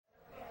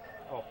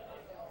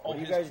What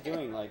are you guys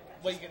doing? Like,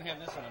 well, you can have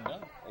this when I'm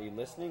done. are you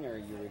listening or are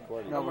you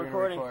recording? No, we're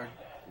recording. going to record.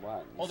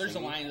 What? Oh, there's a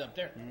Singing? line up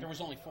there. There was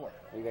only 4.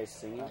 Are you guys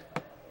singing?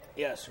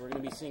 Yes, we're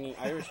going to be singing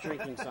Irish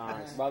drinking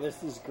songs. Wow,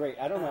 this is great.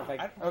 I don't know if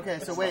I. Okay,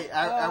 so wait,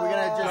 are we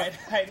going to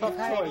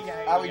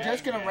just... Are we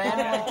just going to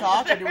randomly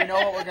talk, or do we know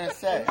what we're going to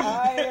say?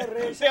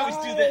 Irish, They always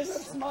do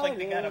this. Irish Like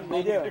they got a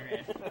money. bump in their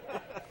hand.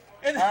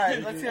 All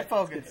right, let's get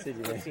focused. Seeing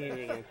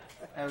you again.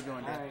 How we doing,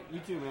 All Dan? right, you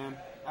too, man.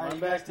 All right, I'm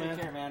you guys back, take man.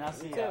 care, man. I'll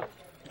see you. too.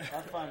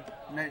 Have fun.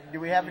 Now, do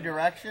we have a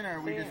direction, or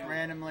are we just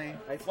randomly...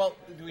 Well,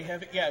 do we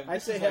have it? Yeah, I'd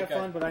this say is have like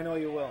fun, but I know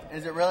you will.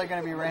 Is it really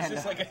going to be Is random?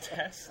 this like a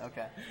test?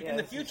 Okay. In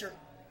the future,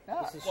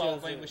 Ah, This is well,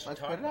 show wait, zero. we should let's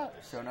talk put it about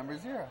up. this. Show number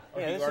 0.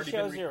 Or Yeah, have you this is already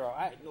show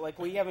been 0.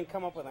 We haven't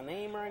come up with a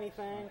name or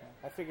anything.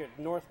 I figured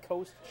North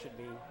Coast should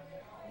be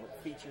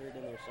featured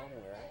in there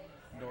somewhere.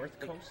 North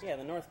Coast? Yeah,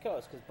 the North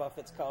Coast, because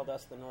Buffett's called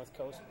us the North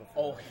Coast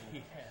before. Oh,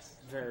 yes.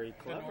 Very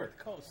The clever. North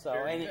Coast. So,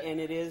 Very and, good.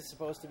 and it is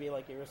supposed to be,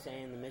 like you were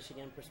saying, the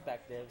Michigan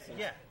perspective. Since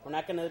Yeah. We're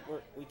not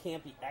we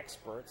can't be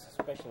experts,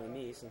 especially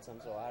me, since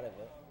I'm so out of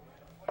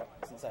it.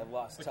 Since I've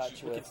lost But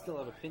touch you- with Still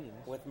have opinions.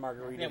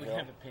 Margaritaville. Yeah, we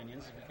have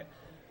opinions.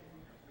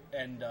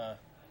 And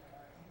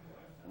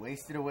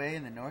Wasted away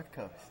in the North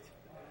Coast.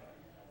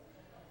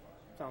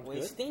 Sounds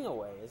Wasting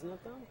away, isn't it,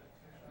 though?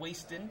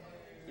 Wastin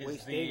good. is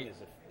Wasting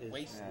the is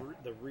Waste-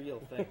 the real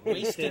thing.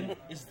 Wastin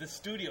is the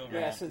studio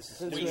version. Yeah, since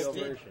we Studio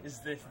Wasted version. is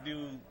the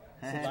new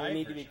Since live we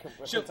need to be, version.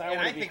 since And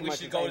wanna I be think we much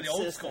should as go I to the old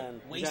insist school. on- You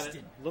gotta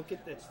Wasted. look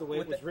at that's the way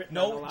With it was the- written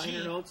no on the liner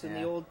G. notes in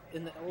Yeah. the old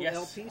Yes.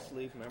 LP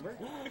sleeve. Remember?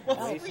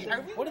 Well, Wasted.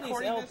 are we What are these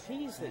recording this?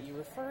 LPs that you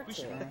refer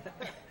to?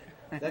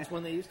 That's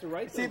when they used to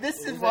write. See, them.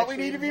 this It is was what we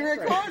actually need to be in the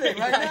recording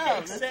right now.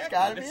 This has Exactly.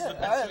 got to be This is it. the All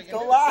best right, we let's can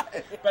go do.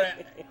 live.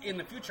 But in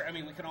the future, I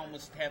mean, we could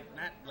almost have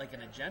not like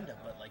an agenda,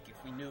 but like if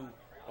we knew.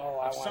 Oh,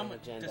 I If want an someone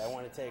agenda. just- I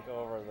want to take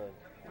over the...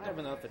 I have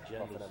enough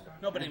agendas.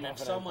 No, but if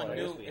someone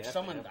knew, we if have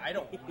someone, to. I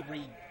don't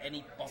read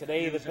any Buffett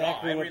Today, the news at all.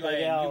 back I room with rely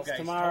Big on you L's. guys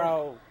Tomorrow,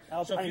 totally.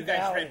 So if Alpine you guys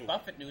Valley. read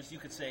Buffett news, you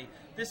could say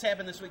this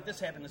happened this week,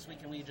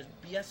 and we just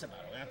BS about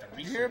it. We don't have to Did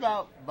research. you hear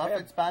about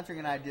Buffett sponsoring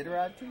an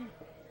Iditarod team?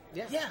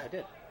 Yes, Yeah. I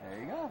did. There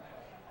you go.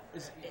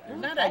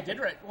 Not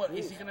Iditarod. What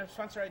is he going to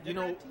sponsor Iditarod? You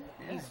know,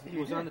 team? he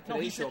was on the No,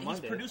 Today he's Show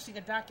Monday. producing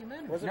a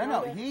documentary. Was it No,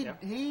 Monday?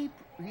 he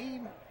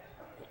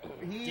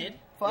Did?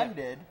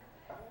 funded.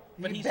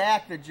 But He he's-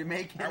 backed the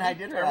Jamaican Are we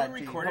Iditarod team.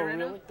 recording Oh, right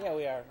now? really? Yeah,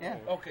 we are. Yeah.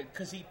 Okay,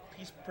 because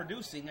he's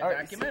producing a All right,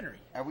 documentary.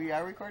 Are we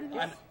recording this?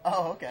 I'm-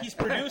 Oh, okay. He's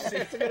producing.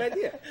 That's a good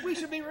idea. We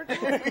should be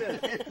recording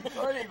this.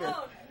 Recording this.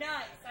 Oh, nice.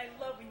 I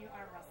love when you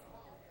arm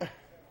wrestle.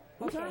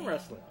 Who's arm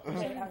wrestling?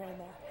 Okay, not in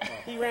there.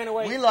 He ran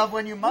away. We love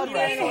when you mud He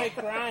ran wrestle. away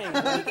crying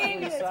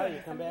when he saw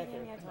you come back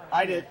here.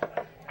 I did.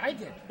 I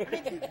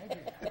did.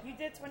 You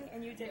did 20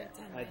 and you did a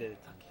 10. I did it.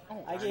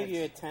 Oh, I gave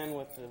you a 10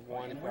 with the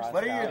one. crossed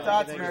What are your out.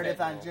 thoughts, Thank you.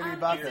 Meredith, on Jimmy It's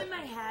Buffett? in my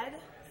head.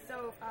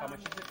 So, How much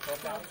is it?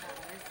 $12?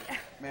 Yeah.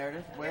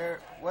 Meredith,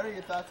 what are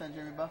your thoughts on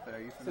Jimmy Buffett?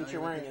 Are you familiar Since you're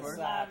with wearing his his work?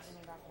 Love socks.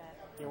 Jimmy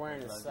Buffett. You're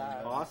wearing his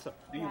socks. Awesome.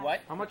 Do you Yeah. what?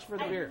 How much for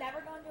the I've beer?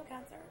 never gone to a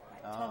concert.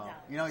 Right, Oh, $12.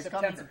 you know he's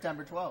September. coming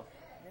September 12th.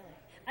 Really?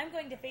 I'm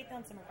going to Faith Hill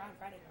and Summer on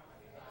Friday.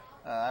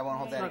 I won't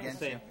hold It's that not the against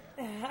same.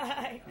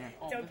 you.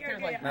 Oh, Don't but care. they're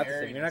like Not the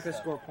married same. You're not going and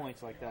to score stuff.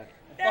 points like that.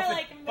 They're Buffett-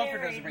 like Buffett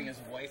married. doesn't bring his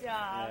wife.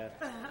 Stop.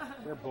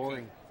 They're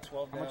boring.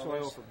 $12. How much do I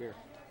owe for beer?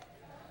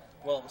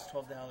 Well, it was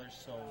 $12,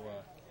 so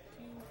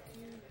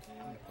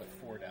I'm gonna put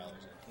 $4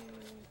 in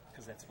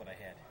because that's what I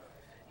had.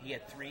 He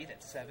had 3.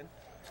 That's 7,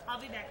 I'll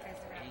be back for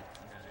Instagram. 8,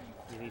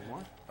 9. You need more?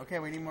 Okay,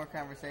 we need more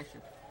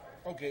conversation.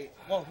 Okay.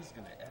 Well, he's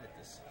gonna edit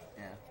this.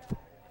 Yeah.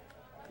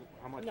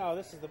 How much? No,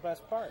 this is the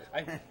best part.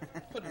 I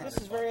put it This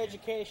in is very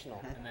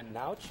educational. And then-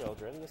 Now,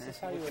 children, this is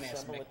how you We can ask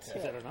assemble a Mick to-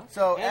 Is that tip. enough?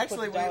 So And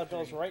actually, put the dollar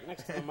bills right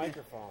next to the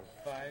microphone.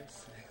 5,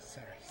 6,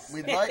 sorry.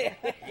 we'd 7,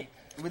 like 8,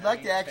 we'd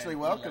like to 9, actually 10,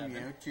 welcome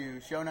 11. you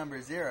to show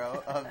number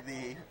 0 of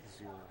the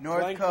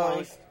North Blank,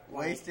 Coast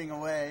blank. Wasting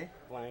Away.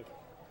 Blank.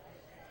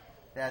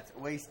 That's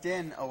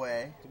Wastin'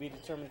 Away. To be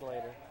determined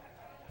later.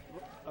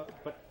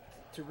 But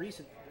to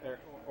recent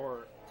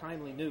or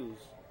timely news,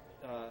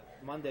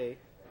 Monday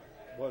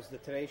was the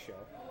Today Show.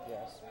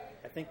 Yes.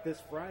 I think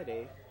this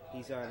Friday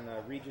he's on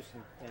Regis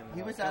and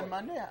He was Kelly. on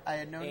Monday. I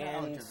had no knowledge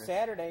And of this.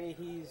 Saturday,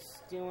 he's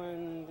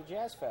doing the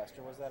Jazz Fest,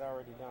 or was that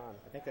already done?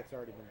 I think that's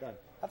already been done.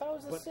 I thought it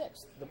was the But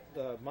 6th.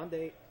 the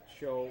Monday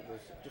show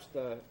was just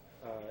the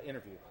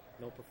interview,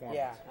 no performance.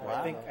 Yeah, Wow.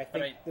 I think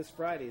But I- this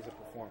Friday is a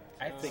performance.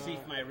 I have to see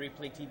if my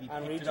replay TV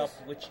On picked it Regis? up.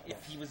 Which,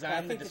 if he was on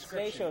I the think the Today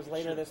description, Show is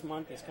later should- this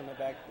month. He's coming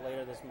back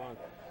later this month.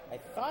 I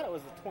thought it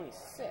was the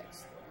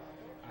 26th.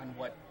 On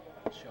what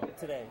show? The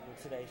Today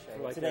Show. For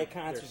The like Today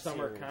their concert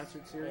summer series.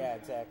 concert series? Yeah,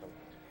 exactly.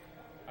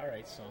 All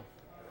right, so.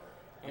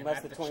 And Unless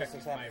I have the to check 26th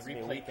if my happens to be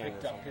a replay weekend or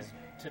picked up something. his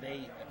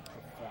today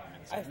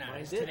performance. I Not I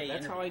his did. today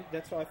That's interview.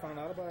 that's how I found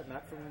out about it.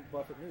 Not from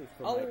Buffett News,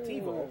 from Oh.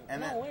 TiVo.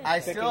 And No then way. I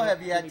Picking still up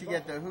have yet Jimmy to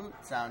get the Hoot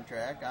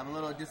soundtrack. I'm a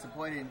little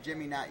disappointed in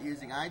Jimmy not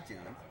using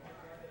iTunes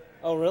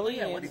Oh, really?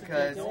 Yeah, what's the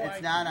because deal?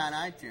 it's not on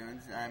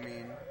iTunes. I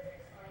mean,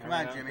 come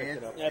on, Yeah, Jimmy. picked It's,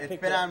 it up. Yeah, I it's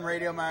picked been it up. on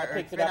Radio I Mar. It's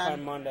picked it been up on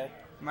on. Monday.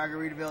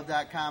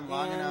 Margaritaville.com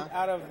long And enough.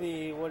 out of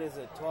the,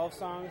 12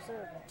 songs, there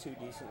are 2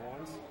 decent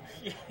ones.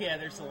 Yeah,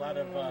 there's a lot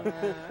of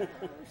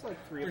There's like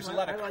 3 there's of a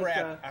them. lot of I like,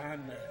 crap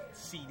on the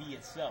CD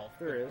itself.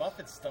 There but is.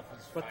 Buffett stuff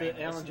is But fine.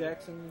 the Alan Listen-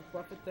 Jackson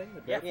Buffett thing,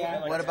 the Yeah, Barefoot- I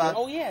like What that. about-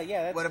 Oh, yeah,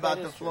 that's, what about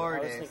that the is true. I was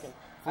Floridays? thinking-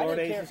 Floridays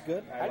I didn't care- is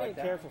good. I I like didn't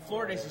that. care for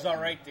Floridays is all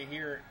right to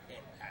hear.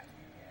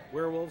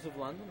 Werewolves of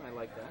London, I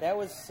like that. That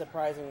was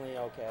surprisingly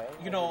okay.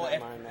 You know, I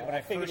didn't mind that. when I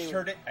figured first it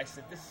heard it, I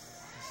said, "This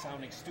is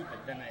sounding stupid."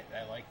 Then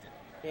I liked it.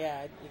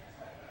 Yeah.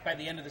 By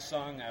the end of the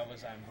song, I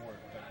was on board.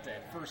 But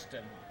at first,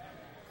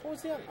 What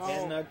was the other?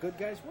 And Good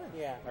Guys Win.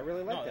 Yeah. I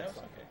really like no, that that was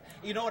song. okay.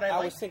 You know what I I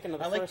like? was thinking of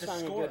the I like first the song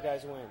in score. Good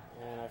Guys Win,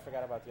 and I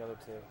forgot about the other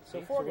 2. So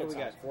See? 4 So good what we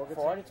got? songs. 4 good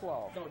 4 out songs? of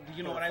 12. No, do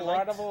you know what I 4 like?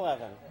 out of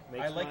 11.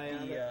 Makes I like my,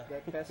 the,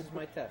 that passes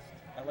my test.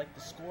 I like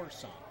the score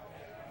song.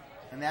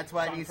 And that's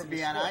why it Song needs to from be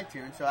the on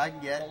score. iTunes, so I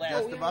can get The last-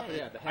 just Oh, the yeah, Buffett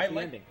Yeah, the I happy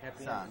like- ending.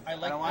 Happy song. ending. I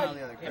like. don't want all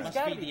the other It crap. must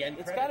gotta be the end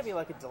it's credits. got to be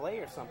like a delay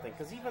or something,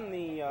 because even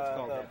the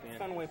called Happy Ending.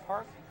 Fenway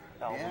Park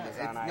album Yeah, is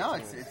on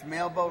it's iTunes.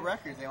 Mailboat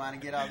Records. They want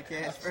to get all the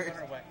cash That's first.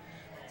 far away.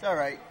 It's all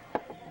right.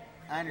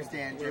 I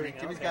understand, Jimmy. Weird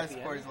Jimmy's Al, got to happy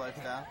support his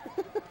lifestyle.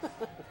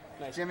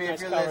 Nice, Jimmy, nice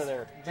if you're cover listening,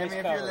 there. Jimmy, Nice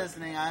if you're cover.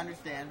 listening, I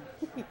understand.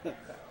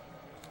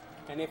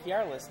 And if you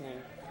are listening,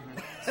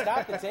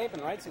 stop the tape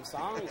and write some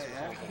songs. Or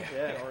Yeah. something.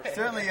 Yeah, or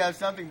Certainly, you have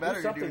something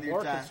better do to do something with your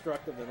more time.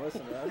 constructive than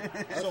listening to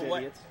us. So what?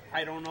 Idiots.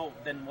 I don't know.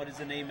 Then what is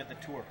the name of the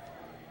tour?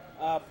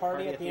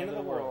 Party at the end of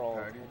the world.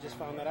 Party I at just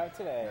the found that out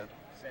today. Yep.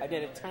 I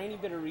did a tiny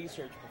bit of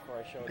research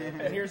before I showed it.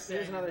 And here's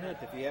another hint.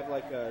 If you have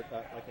like a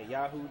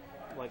Yahoo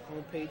like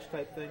homepage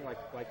type thing,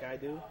 like I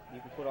do,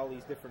 you can put all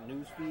these different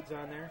news feeds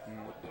on there.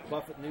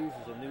 Buffett News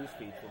is a news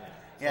feed for me.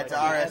 So Yeah, it's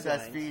I an see RSS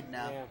headlines. feed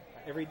now. Yeah.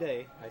 Every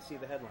day I see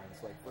the headlines.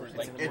 Like first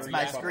Like, thing in the It's morning,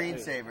 my Yeah. Buffett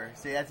News. screensaver.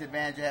 See, that's the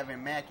advantage of having a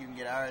Mac. You can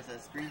get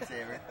RSS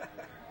screensaver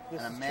This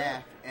on a is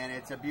Mac, and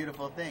it's a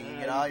beautiful thing. You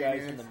get Ah, all your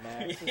guys in news. the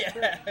Mac.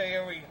 Yeah,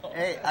 here we go.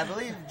 Hey, I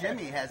believe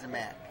Jimmy has a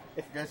Mac.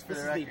 Just for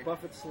This the is the record.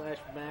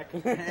 Buffett/Mac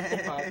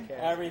podcast.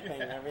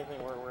 Everything.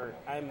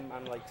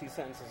 I'm like 2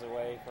 sentences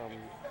away from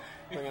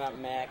bringing up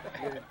Mac.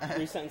 You're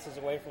 3 sentences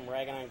away from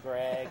ragging on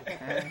Greg.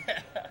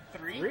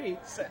 Three.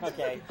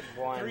 Okay,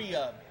 1. 3.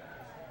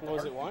 What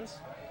was it once?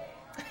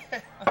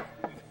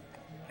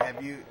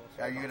 Are you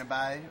going to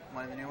buy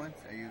one of the new ones?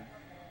 Are you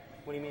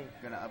What do you mean?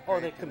 going to upgrade? Oh,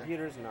 the to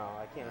computers? No,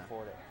 I can't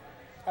afford it.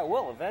 I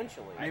will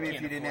eventually. Maybe if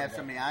can't you didn't afford have that.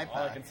 so many All I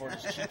can iPods. afford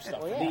is cheap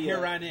stuff. Well, yeah. From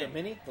here on the in.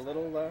 mini, the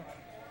little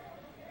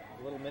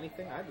mini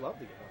thing. I'd love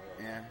to get one of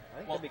those. Yeah. I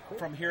think Well, that'd be cool.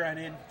 from here on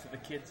in to the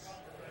kids.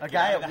 A get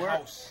guy out of at the work.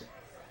 house.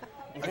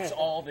 It's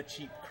all the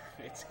cheap.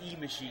 It's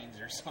e-machines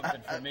or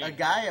something for me. A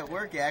guy at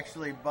work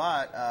actually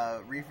bought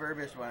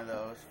refurbished one of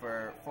those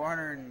for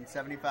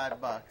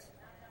 $475.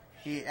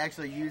 He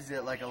actually used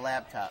it like a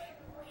laptop.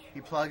 He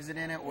plugs it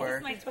in at This work.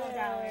 is my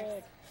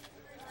 $12.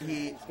 He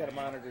He's got a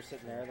monitor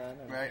sitting there then.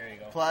 And right. There you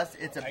go. Plus,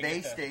 it's a I get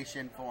base that.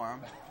 station for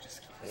him.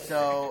 Just kidding.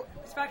 So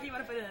Sprocket, you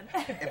want to put it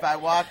in? if I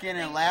walk in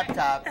and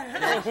laptop, I'm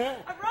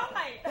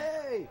right.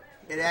 Hey!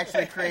 it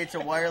actually creates a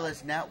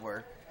wireless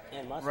network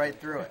And mustard. right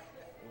through it.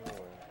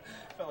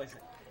 Fellas,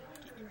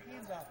 get your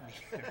hands off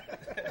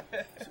me.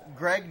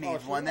 Greg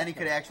needs one. Then he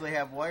could actually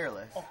have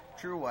wireless,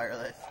 true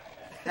wireless,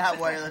 not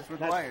wireless with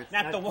wires.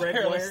 Not the Not bread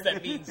wireless. wire?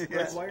 That means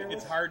Yeah.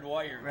 it's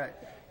hardwired. Right.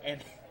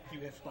 And you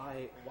have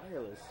Buy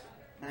wireless.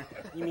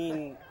 You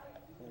mean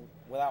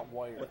without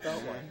wires?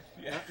 Without one.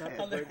 Yeah. Not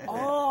the I'll never- bread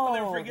Oh, I'll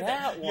never forget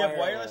that You have wireless?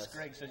 wireless.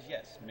 Greg says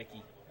yes,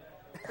 Mickey.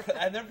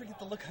 I'll never forget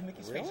the look on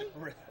Mickey's face.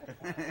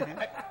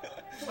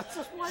 What's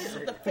this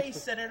wire? The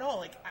face said it all.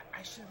 Like,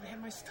 I should have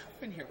had my stuff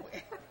in here.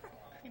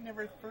 I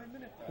never for a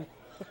minute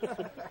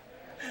thought.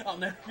 I'll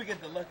never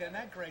forget the look on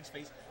that Greg's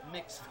face,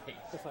 Mick's face.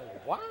 It's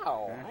like,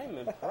 wow, I'm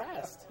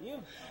impressed.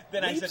 You.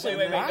 Then I leaps said, and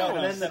wait, no, And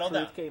bounds. then the settle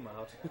truth down. came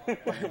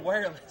out.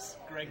 Wireless,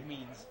 Greg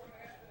means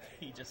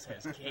he just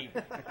has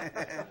cable.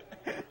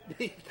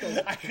 Because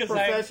Because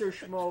Professor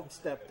Schmold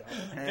stepped up.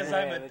 Because Yeah,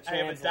 I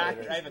have a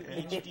doctor, the I have a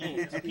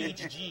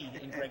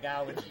PhD in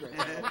Gregology.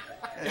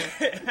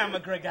 I'm a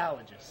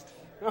Gregologist.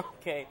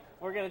 Okay,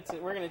 we're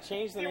gonna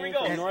change the Here we name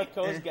go. from North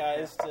Coast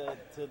Guys to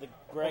the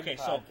Greg Okay,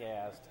 so-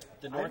 podcast.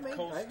 The North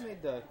Coast, I've made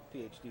the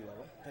PhD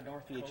level. the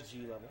North Coast.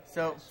 PhD level.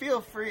 So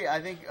feel free.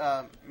 I think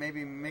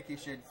maybe Mickey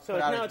should So put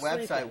it's out now his it's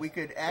three website. things. We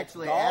could It's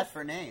actually golf. ask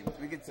for names.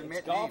 We could It's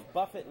submit Golf, names.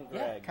 Buffett, and Yeah,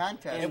 Greg.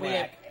 contest. And we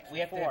Mac.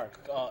 have to Four.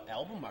 have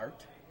album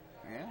art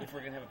Yeah. if we're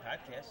gonna have a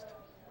podcast.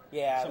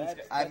 Yeah, Someone's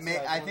that's, got- I that's may,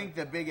 what I was think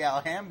the Big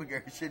Al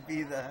hamburger should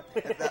be the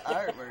artwork.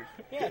 wondering.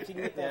 Yeah, if you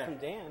can get that Yeah. from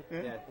Dan. Yeah,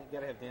 you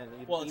gotta have Dan.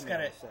 Well, it's email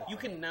gotta. us that. You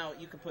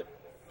can put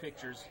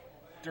pictures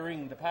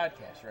during the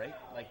podcast, right?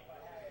 Like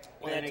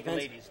Yeah, it Naked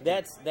depends. Ladies.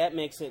 do. That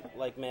makes it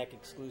like Mac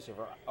exclusive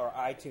or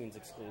iTunes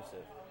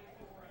exclusive.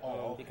 Oh,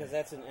 okay. Because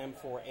that's an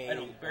M4A I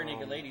know, Bare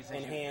Naked Ladies is your-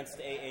 enhanced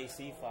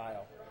AAC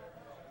file.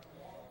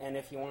 And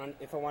if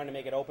I wanted to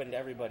make it open to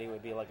everybody, it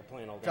would be like a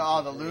plain old To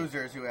all the MP3.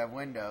 losers who have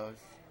Windows.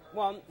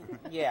 Well,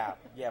 yeah,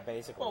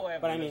 basically. Well, I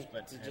have but I Windows, mean,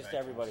 but to I have just iTunes.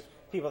 everybody.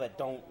 People that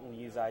don't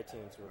use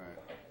iTunes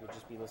would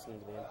just be listening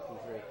to the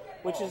MP3.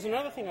 Which is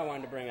another thing I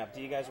wanted to bring up.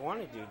 Do you guys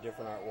want to do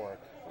different artwork?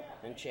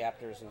 and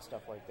chapters and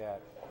stuff like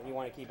that. And you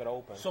want to keep it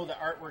open. So the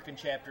artwork and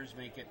chapters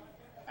make it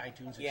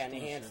iTunes yeah,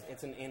 exclusive.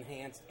 it's an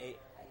enhanced. I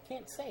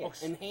can't say it.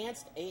 Oh,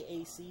 Enhanced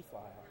AAC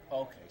file.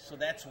 Okay, so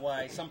that's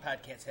why some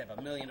podcasts have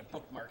 1 million of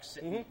bookmarks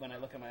sitting when I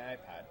look at my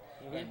iPod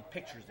and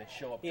pictures that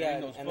show up Yeah,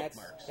 during those and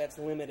bookmarks. that's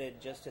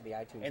limited just to the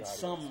iTunes. and audience.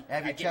 some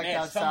Have you I get checked mad,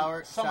 out some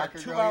are Soccer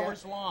 2 Girl yet?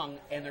 hours long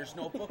and there's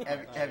no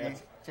bookmarks. Have you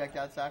checked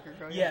out Soccer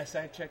Girl yet? Yes,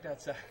 I checked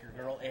out Soccer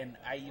Girl, and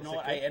you know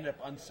what? I ended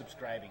up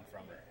unsubscribing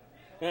from her.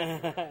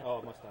 Oh,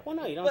 it must not. Well,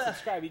 no, you don't Well,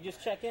 subscribe. You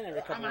just check in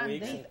every couple of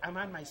weeks. I'm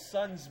on my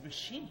son's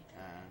machine.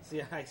 See,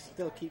 I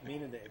still keep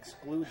meaning to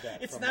exclude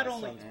that. It's from not my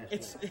only son's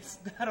it's machine. it's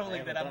not only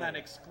haven't that I'm done not it.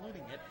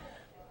 excluding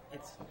it.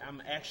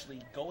 I'm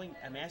actually going.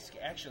 I'm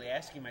actually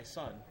asking my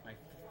son, my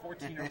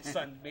 14-year-old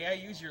son, may I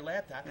use your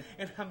laptop?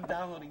 And I'm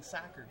downloading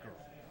Soccer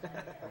Girl,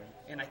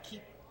 and I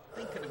keep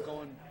thinking of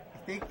going. I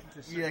think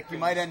To you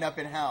might end up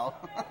in hell.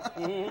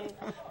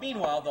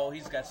 Meanwhile, though,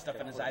 he's got stuff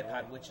in his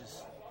iPod, which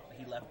is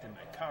he left in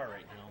my car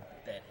right now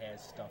that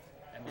has stuff.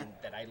 I mean,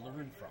 that I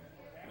learned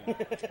from.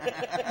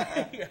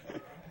 Yeah.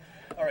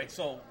 All right.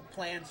 So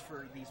plans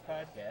for these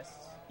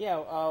podcasts. Yeah,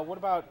 what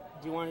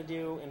about, do you want to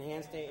do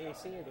enhanced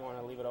AAC or do you want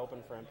to leave it open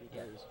for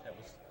MP3s? That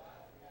was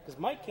Because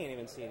Mike can't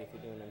even see it if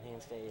you're doing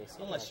enhanced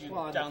AAC. unless you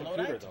Well, on the download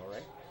computer, iTunes. though,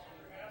 right?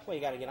 Well,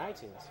 you got to get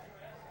iTunes.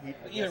 Either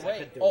Yes, I way,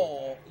 could do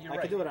you're I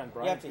right. could do it on You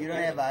Brian's. have to- You don't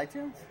have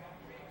iTunes?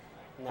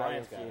 No, he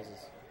Brian's got it.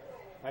 refuses.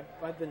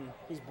 I've been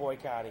He's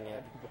boycotting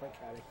it.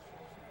 boycotting.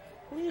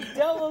 Leave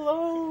Dell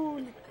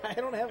alone! I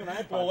don't have an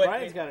iPod. Well,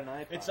 Brian's got an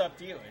iPod. It's up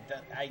to you.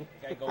 I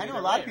go I know a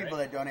either lot way, of people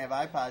right? that don't have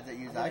iPods that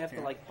use I'm gonna have iTunes.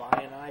 to like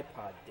buy an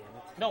iPod. Damn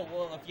it! No,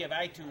 well, if you have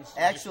iTunes, you just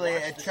Actually,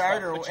 watch at the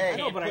Charter- stuff, but you hey. I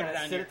know, can't but I put it gotta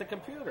on sit your- at the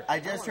computer. I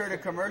just heard a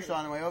commercial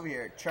on the way over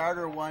here.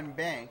 Charter One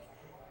Bank.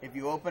 If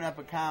you open up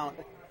account,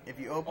 if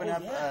you open Oh,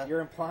 up, yeah.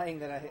 You're implying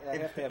that I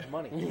have to have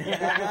money.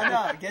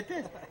 no, get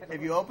this.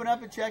 If you open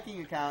up a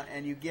checking account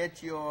and you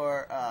get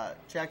your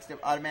checks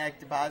to automatic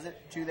deposit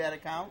to that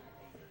account,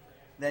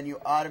 then you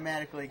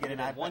automatically get an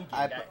You have one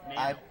iPod. gig, that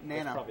That's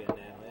Nano. probably a Nano.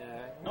 Yeah.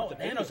 No, The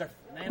nanos video.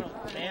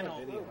 are nano.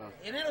 Video.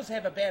 Nanos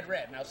have a bad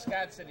rep. Now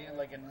Scott said he didn't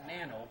like a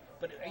nano,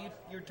 but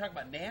you're talking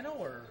about nano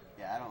or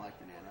Yeah, I don't like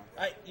the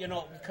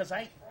Nano. because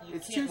you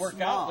It's can't too work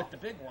small. out with the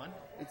big one.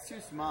 It's too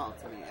small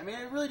to me. I mean,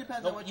 it really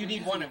depends No, on what you you're need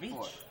using one it of each.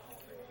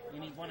 for. You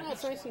need one of Oh,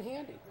 it's each. nice and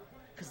handy.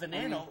 Because the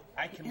nano,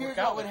 I can Here's work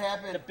what out would with.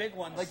 happen. The big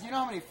ones. Like, you know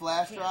how many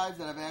flash drives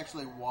that I've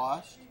actually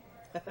washed?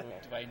 Do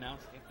I now have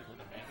to go to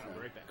the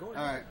bathroom? Right back. All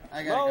right,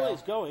 I gotta Mo go.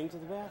 is going to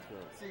the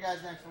bathroom. See you guys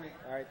next week.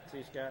 All right, see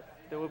you, Scott.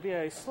 There will be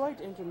a slight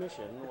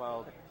intermission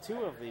while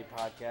two of the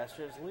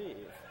podcasters leave.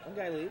 One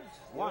guy leaves.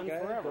 The One other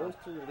guy forever. goes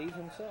to leave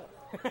himself.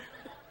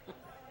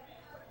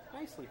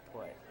 Nicely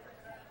played.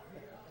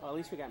 Well, at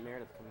least we got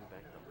Meredith coming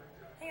back.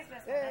 Hey, it's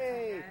this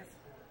Hey.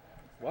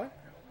 one.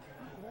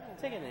 That's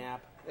What? Take a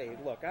nap. Hey,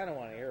 look, I don't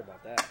want to hear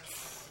about that.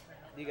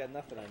 You got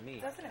nothing on me.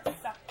 nice, guys. Doesn't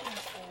it suck being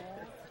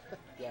old?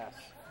 Yes.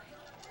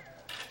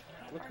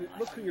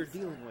 Look who you're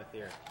dealing with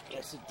here.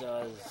 Yes, it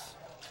does.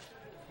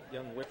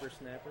 Young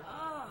whippersnapper.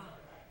 Oh,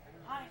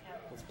 I am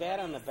It's bad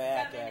on the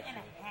back, 7 actually. and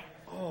a half.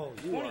 Oh,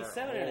 you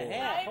 27 and a old.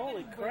 half. I've been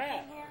Holy working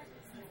crap. here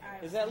since I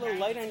was Is that little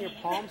light on your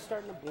 19. palm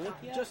starting to blink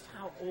yet? Just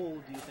how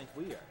old do you think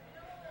we are?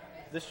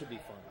 This should be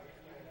fun.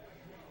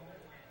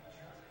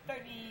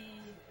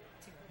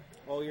 32.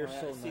 Oh, you're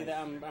so See nice. that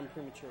I'm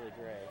prematurely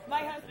gray. My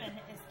husband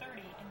is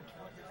 30 and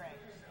killed gray.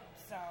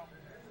 So,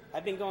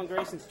 I've been going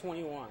gray since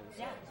 21. So.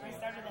 yeah, we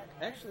started at.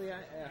 Actually, I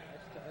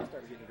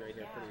started getting gray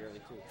hair pretty early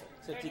too.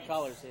 Except he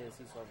colors his.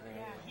 He's so green.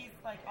 Yeah, he's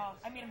like, oh,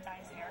 I made him dye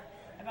his hair.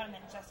 I bought him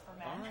in just for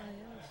Ah, men.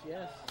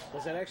 yes.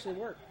 Does that actually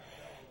work?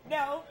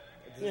 No.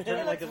 Does it It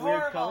turn like a looks weird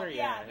horrible. color?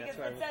 Yeah, that's because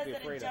what I it would says be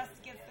that it afraid of.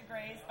 just gets the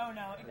grays. Oh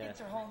no, it Yeah. gets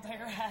your whole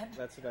entire head.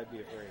 That's what I'd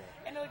be afraid of.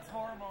 And it looks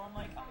horrible. I'm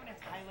like, oh, and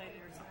it's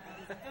highlighted or something.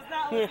 It does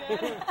not look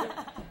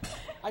good.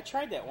 I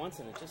tried that once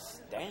and it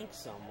just stank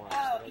so much.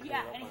 Oh, that I gave yeah,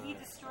 up and on he it.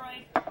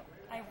 destroyed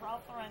my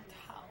Ralph Lauren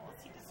towels.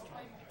 He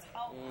destroyed my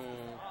towels.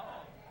 Mm.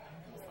 Oh,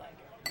 I was like,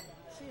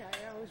 See,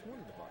 I always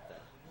wondered about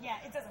that.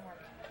 yeah, it doesn't work.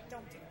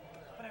 Don't do it.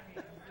 Whatever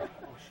you do.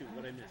 Oh shoot,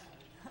 what I missed?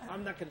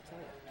 I'm not gonna tell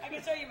you. I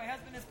can show you my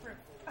husband is proof.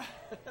 I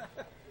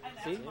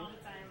ask See? him all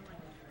the time,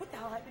 like, what the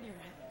hell happened to your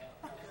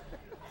head?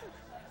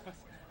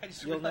 I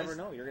just You'll realized never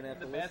know. You're gonna have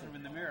in to the bathroom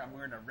listen. in the mirror. I'm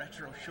wearing a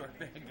retro short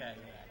bag guy hat.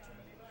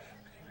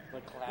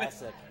 The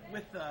classic.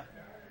 With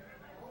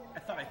I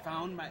thought I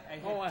found my. I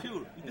had Oh,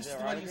 two. is This there is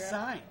the one you autograph?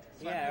 signed.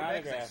 So Yeah, I put it back 'cause I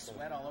autographed them.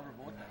 sweat all over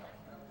both of them.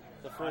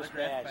 The first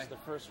Autographed batch, by-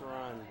 the first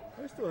run.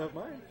 I still have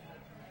mine.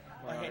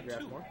 I had autographed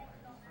two. one.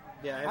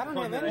 Yeah, I don't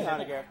one have that any had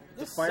autograph. The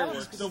This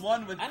fireworks. sucks. The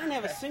one with. I don't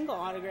have a single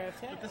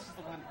autographed But hat. this is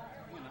the one.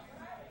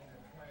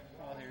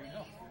 Oh, there you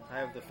go. I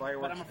have the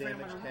fireworks I'm afraid I'm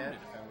damaged gonna hat ruin it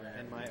if I wear it.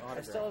 and my I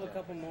autograph. still have a hat.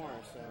 couple more,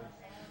 so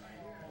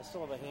I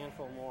still have a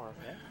handful more.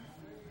 Yeah.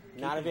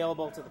 Not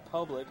available to the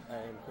public. I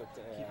am quick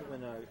to Keep add. them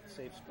in a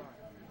safe spot.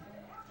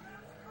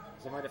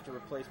 'Cause I might have to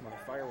replace my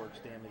fireworks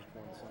damaged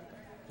one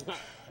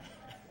sometime.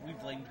 We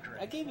blamed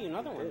Greg. I gave you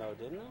another one though,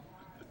 didn't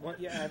I? One,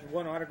 yeah, I have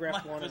one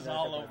autographed Mine one. was and then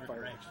all I have over my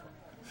Greg. fireworks one.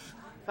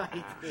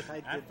 I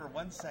And did. for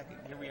 1 second,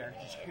 here we are.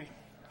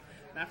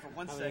 Not for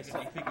one How many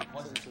second, you think it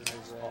wasn't sentences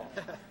his is fault.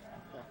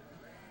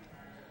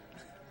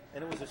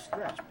 And it was a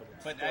stretch, but it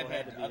But still I've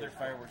had to be other his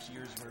fault. fireworks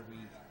years where we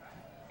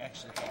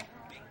actually had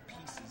big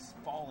pieces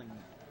falling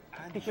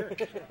on you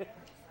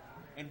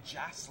and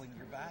jostling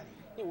your body.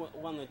 Yeah, well,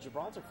 on the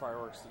Gibraltar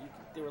fireworks,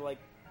 they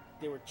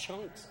were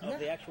chunks of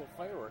the actual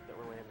firework that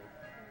were landing.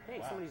 Hey,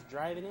 Wow. somebody's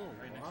driving in.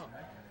 Right next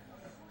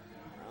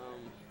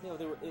to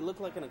my It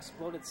looked like an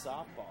exploded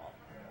softball,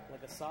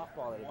 like a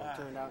softball that had Wow.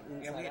 been turned out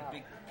inside Yeah, we had out.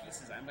 big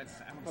pieces. I'm gonna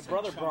My say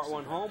brother chunks brought of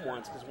one home it.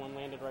 once because one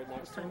landed right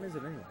next What to time him. is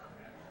it anyway?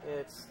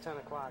 It's 10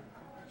 o'clock.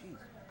 Jeez.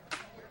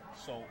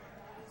 So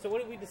So what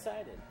did we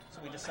decided?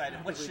 we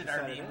decided, what we should our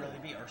decided name anyway.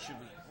 really be? Or should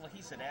we, well,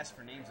 he said ask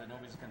for names and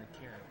nobody's going to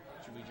care.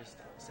 Should we just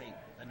say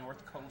the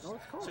North Coast?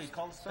 North Coast. So he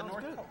calls us the Sounds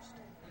North good. Coast.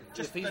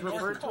 If he's the North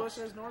referred to Coast.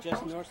 us as North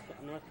Just Coast,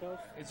 North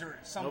Coast? Is there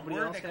some Nobody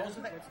word else that goes has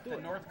with it? it? Let's do The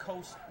it. North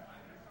Coast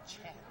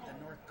chat,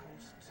 the North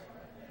Coast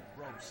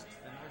roast,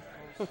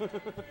 the North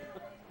Coast.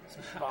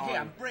 Hey,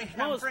 I'm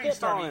No, it's brainstorming.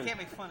 spitballing. You can't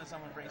make fun of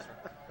someone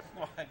brainstorming.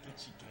 Well, I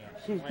guess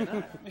you can. Why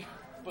not?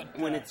 But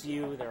When it's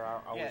you, there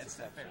are always yeah, it's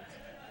the exceptions.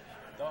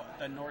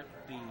 the North,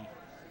 the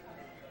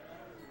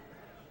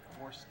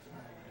forced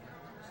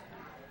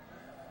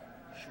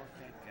short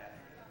that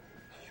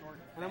guy, short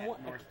And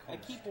that North I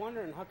Coast. keep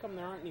wondering how come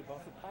there aren't any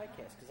Buffett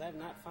podcasts because I have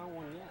not found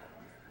one yet.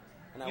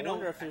 And I You know,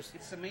 wonder if there's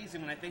it's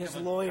amazing when I think his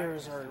of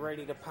lawyers are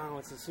ready to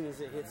pounce as soon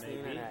as it hits the maybe.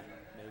 internet.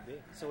 Maybe.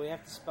 So we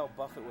have to spell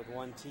Buffett with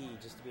one T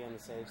just to be on the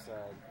safe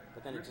side.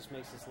 But then it just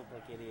makes us look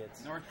like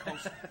idiots. North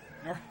Coast.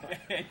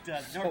 It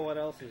does. So what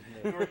else is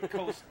new? North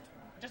Coast.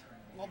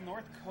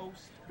 North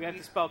Coast. We have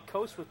to spell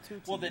coast with two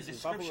T's. Well, the and Buffett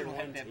description will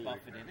with have one that T.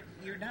 Buffett in it.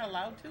 You're not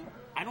allowed to.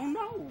 I don't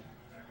know.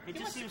 It You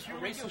just must- seems a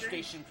really radio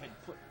strange. station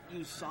could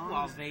use songs.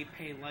 Well, they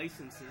pay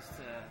licenses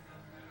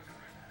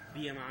to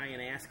BMI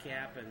and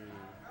ASCAP and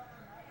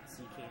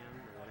CCAM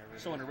or whatever.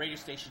 So when a radio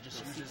station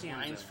just No, uses CCAM's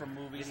lines a from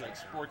movies video like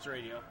channel. sports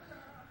radio,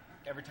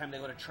 every time they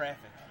go to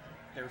traffic,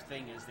 their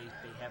thing is they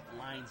have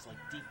lines like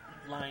deep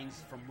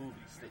lines from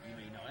movies that you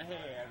may know.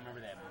 Hey, I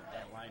remember that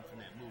line from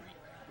that movie.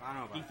 I don't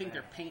know about Do you think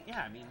that. they're paying?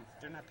 Yeah, I mean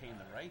they're not paying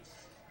the rights.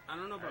 I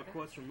don't know about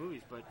quotes from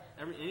movies, but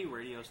any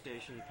radio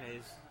station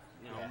pays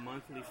Yeah.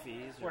 monthly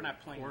fees or We're not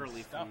playing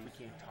quarterly stuff fees.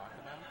 we can't talk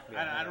about.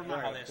 Yeah, I don't know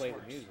we're how gonna this play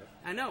works. the music.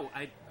 I know.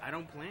 I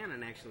don't plan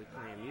on actually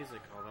playing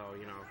music, although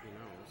who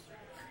knows?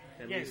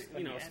 At Yeah, least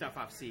let me add stuff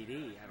off CD.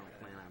 I don't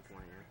plan on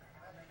playing.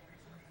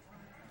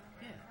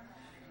 Yeah.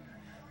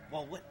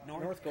 Well, what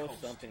North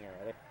Coast something or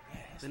other.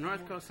 The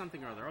North Coast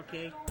something or other.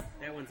 Okay,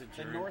 that one's a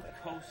The turn. North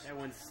Coast. That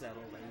one's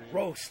settled. I mean,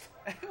 Roast.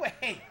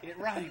 Wait, it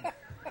rhymed.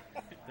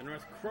 the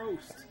North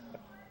Coast.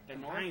 The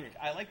North. Fine it.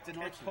 I like the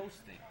North Catchy. Coast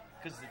thing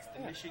because it's the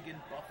Michigan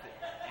Buffett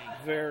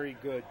angle. Very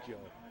good, Joe.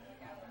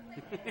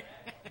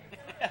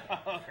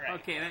 All right.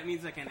 Okay, that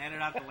means I can edit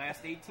out the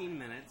last 18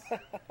 minutes.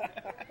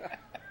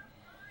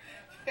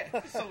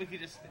 So we could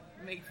just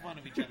make fun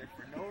of each other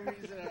for no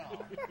reason at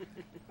all.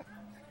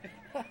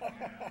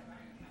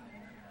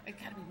 It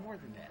gotta be more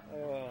than that.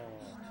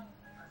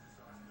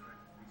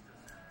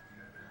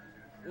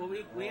 Well,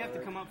 we have to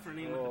come up for a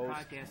name with the Roast.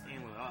 podcast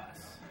and with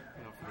us.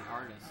 For the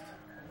artist,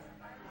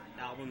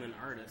 album and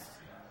artist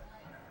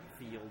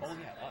fields. Oh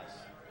yeah, us.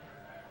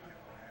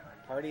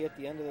 Party at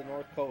the end of the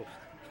North Coast.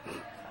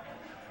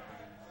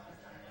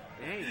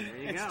 Hey, there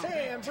you go.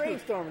 Hey, I'm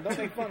brainstorming. Don't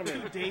make fun of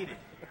me. Dated.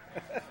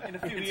 In a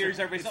few years,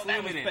 everybody's It's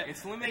that was limited. ba-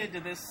 It's limited to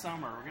this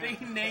summer. We're They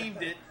gonna,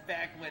 named it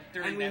back when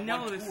during and we that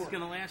know one this tour. is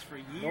going to last for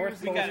years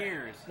North and Coast,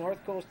 years.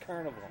 North Coast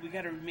Carnival. We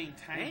gotta remain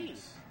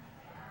timeless.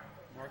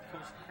 North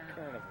Coast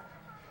Carnival. Carnival.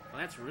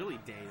 Well, that's really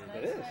dated.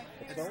 It is.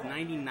 It's It's so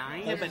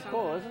 99 Yeah, or but something?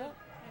 cool, isn't it? Heck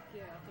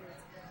yeah, out there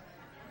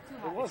it's too It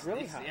hot. was really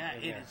It's- hot. Yeah, in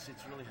it there. is.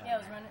 It's really hot.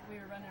 Yeah, we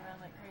were running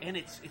around like crazy. And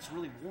it's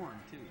really warm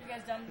too. You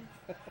guys done?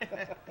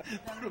 Okay.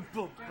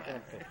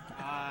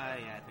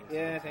 Yeah, I think so.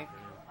 Yeah, I think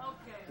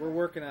Okay. we're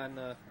working on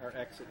our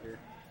exit here.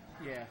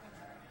 Yeah.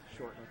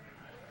 Shortly.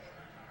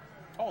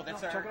 Oh,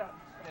 that's Check our. it out.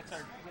 That's our.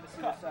 See this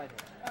cup. side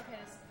here. Okay.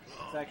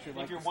 It's actually If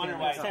like you're the wondering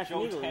stand-up why It's cup. half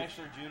Joe needle.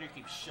 Tashler Jr.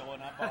 keeps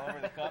showing up all over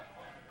the cup,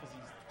 because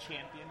he's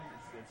champion.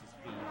 It's his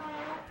feed.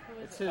 Who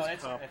It's is his it? Oh,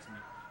 that's, cup. that's me.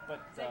 But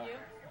Is that you?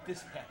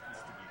 this happens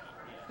to be me.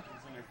 Yeah,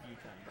 he's in there a few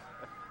times.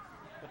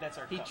 But that's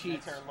our He cup.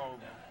 cheats. That's our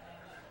logo.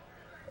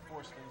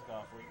 Foreskins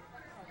Golf League.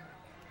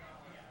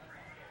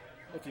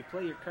 If you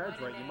play your cards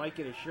right, you might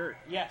get a shirt.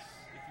 Yes.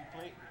 If you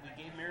play, we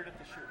gave Meredith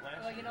the shirt last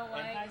Well, year. you know why?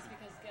 And- It's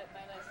because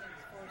my last name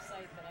is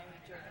Forsyth, but I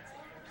need Joe to say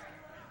Forsyth.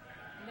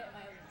 My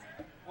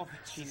husband's. well,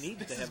 She this- needs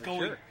this to is have a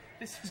going, shirt.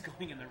 This is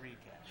going in the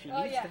recap. She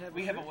Oh, needs yeah. to have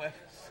We a have a shirt.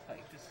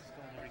 website. This is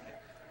going in the recap.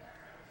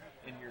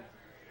 And your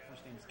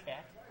first name's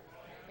Kat?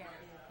 Can't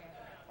be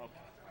a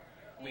Okay.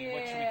 Wait,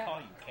 what should we Yeah.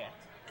 call you, Kat?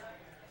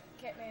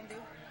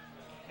 Catmandu.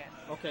 Kat.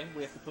 Okay,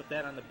 we have to put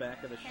that on the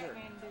back of the shirt.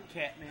 Catmandu.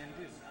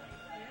 Catmandu.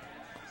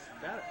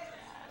 Got it.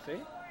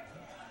 See?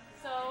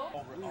 So,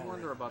 Over, We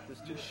wonder about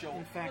this too. You show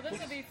In so fact, this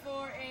would be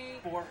 4,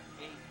 8. 4,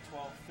 8,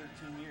 12,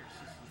 13 years.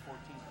 This is the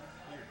 14th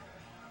year.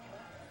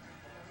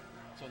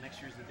 So next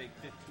year's the big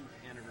 15th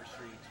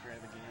anniversary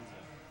extravaganza.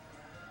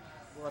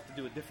 we'll have to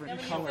do a Then different when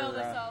you fill color,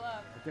 this all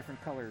up, a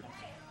different colored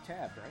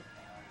tab, right?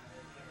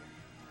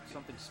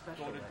 something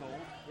special. Gold to right?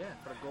 gold? Yeah,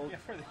 put a gold, Yeah,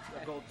 for the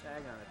a gold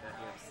tag on it. That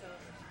year. So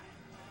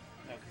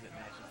No, because it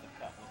matches the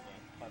cup with the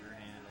putter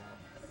handle,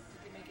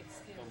 they make it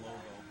skin. the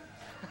logo.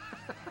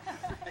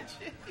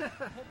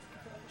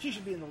 She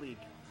should be in the league.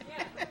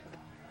 Yeah.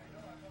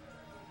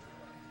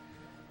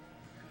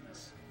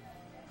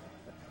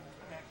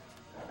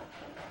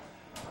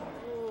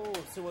 Oh,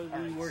 so what we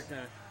right. worked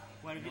on?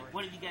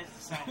 What did you guys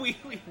decide? we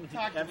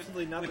talked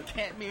Absolutely nothing. with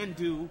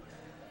Catmandu,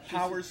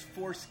 Powers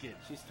Foreskin.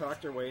 She's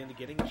talked her way into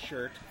getting a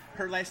shirt.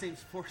 Her last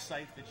name's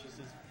Forsyth, but she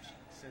says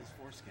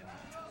foreskin.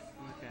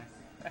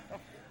 Okay.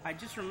 I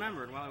just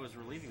remembered while I was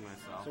relieving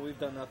myself So we've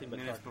done nothing but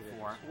minutes talk to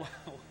before Wow.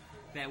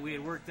 that we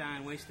had worked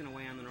on Wasting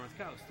Away on the North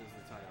Coast is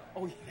the title.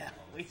 Oh yeah,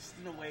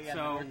 wasting away on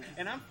So- the work.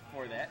 And I'm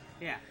for that.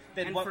 Yeah.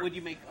 Then And what for, would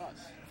you make us?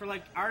 for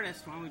like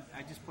artists? Why would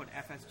I just put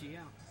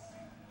FSGL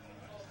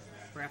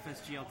for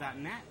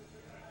FSGL.net?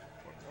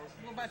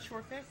 What about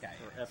Short Fat Guy?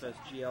 or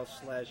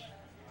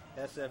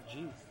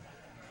FSGL/SFG.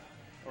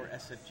 Or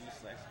SFG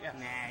slash, yeah.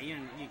 Nah, you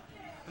don't.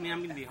 I mean, I'm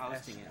going to be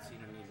hosting it, so you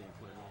don't need to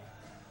include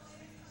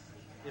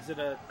it.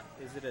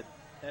 Is it a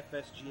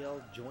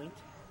FSGL joint?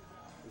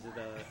 Is it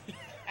a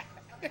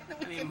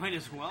I mean, it might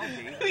as well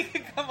be. We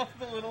could come up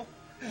with a little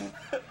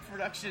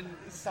production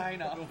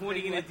sign off. What are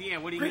you going to do? Yeah,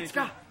 what are you going to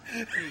Scott! do?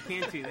 You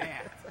can't do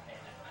that.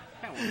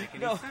 That won't make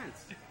any No.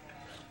 sense.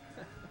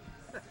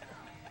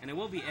 And it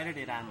will be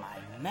edited on my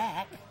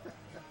Mac.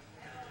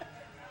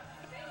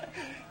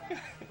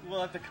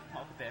 We'll have to come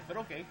up with that, but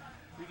okay.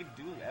 We can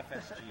do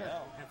FSGL.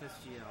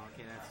 FSGL.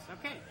 Okay, that's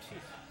okay.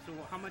 Jeez. So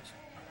how much?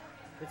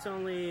 It's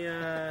only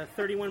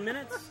 31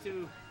 minutes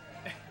to.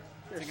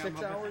 there's Think I'm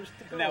 6 hoping- hours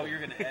to go? Now you're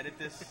going to edit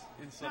this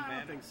in No, some I don't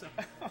manner. think so.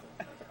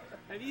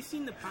 Have you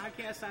seen the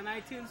podcast on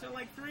iTunes? They're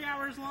like 3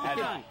 hours long. I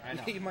know. I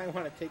know. You might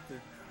want to take the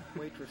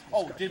waitress.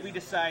 Oh, discussion did we out.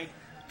 decide?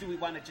 Do we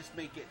want to just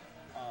make it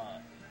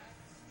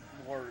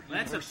more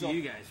That's up to universal?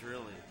 you guys,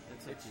 really.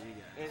 That's up to you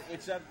guys.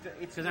 It's up to.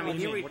 It's Because I What mean,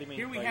 do you here mean? we What do you mean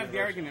here we by have the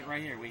universal? argument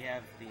right here. We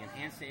have the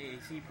enhanced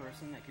AAC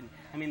person that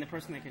can, the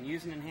person that can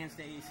use an enhanced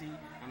AAC,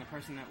 and the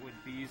person that would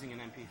be using an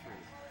MP3.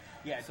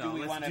 yeah. So Do we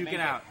let's want to duke make it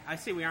out. I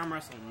say we arm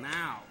wrestle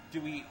now.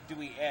 Do we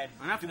add?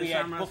 Enough Do of we this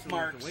add arm wrestling with the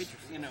bookmarks?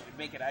 waitresses. You know,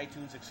 make it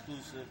iTunes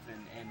exclusive,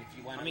 and if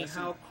you want I to mean,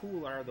 listen, how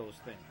cool are those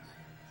things?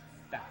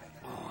 stop it.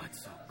 Oh, it's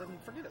so. Then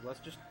forget it.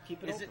 Let's just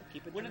keep it Is open. it?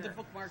 Keep it What do the generic.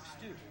 bookmarks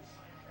do?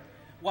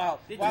 While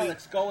Did while you-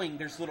 it's going,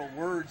 there's little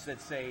words that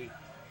say.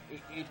 You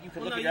can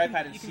Well, look no, at your you can-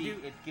 iPad and you can see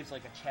do- it gives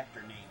like a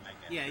chapter name, I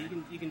guess. Yeah,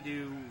 you can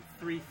do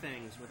 3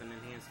 things with an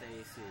enhanced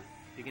AAC.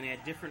 You can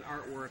add different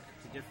artwork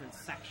to different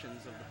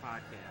sections of the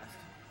podcast,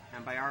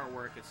 and by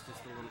artwork, it's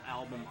just a little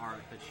album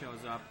art that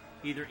shows up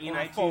either in Or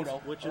a iTunes photo.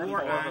 Which or is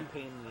more of a on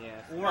pain in the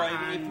ass. or Well,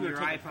 on if we were your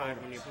taking iPod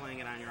photos. when you're playing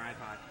it on your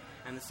iPod.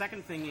 And the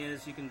second thing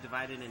is you can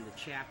divide it into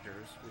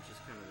chapters, which is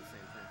kind of the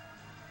same thing.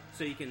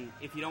 So you can,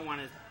 if you don't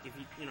want to, if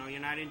you know you're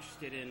not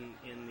interested in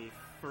the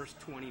first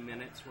 20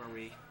 minutes where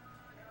we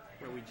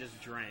just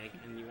drank,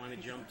 and you want to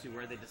jump to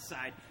where they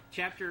decide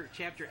chapter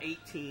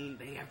 18,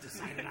 they have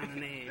decided on a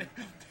name.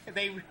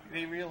 they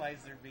realize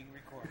they're being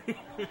recorded.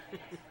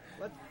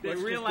 They Let's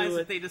just realize do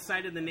that it they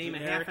decided the name a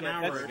generic half an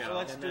at hour first. ago. So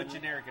let's And do it then-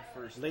 generic at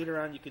first. Later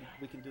on, we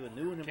can do a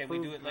new and Okay,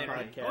 improved we do it later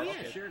on. podcast. Oh yeah,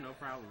 Okay. sure, no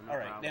problem. No All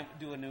right, problem. then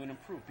do a new and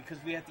improved because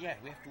we have to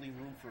leave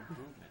room for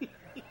improvement.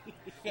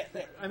 Yeah,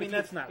 I mean,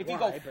 that's not if why, you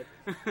go,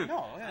 but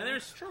no, yeah, And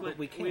there's it's true. But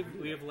we can't we've, do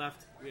we that. have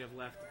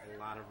left a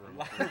lot of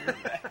room.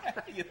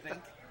 You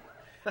think?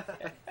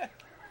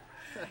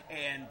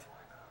 And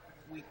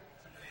we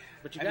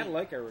but you I gotta mean-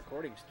 like our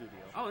recording studio.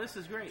 Oh, this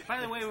is great. By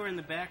the way, we're in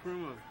the back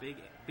room of Big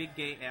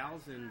Gay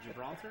Al's in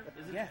Gibraltar.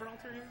 Is it Yeah.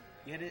 Gibraltar here?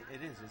 yeah,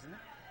 it is, isn't it?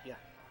 Yeah,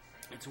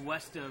 It's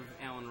west of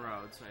Allen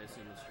Road, so I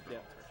assume it's yeah,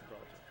 Gibraltar.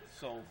 Gibraltar.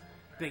 So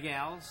Big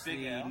Al's, Big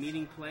the Al's.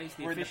 meeting place,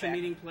 the We're in the official back.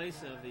 meeting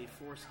place of the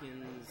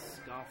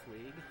Foreskins Golf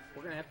League.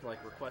 We're gonna have to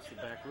request a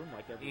back room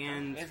like every time.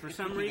 And If- for if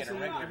some we get a reason,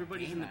 regular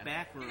everybody's game in the on.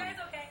 back You room. guys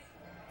okay?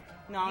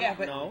 No, yeah,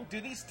 but No. do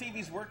these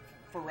TVs work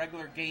for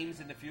regular games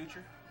in the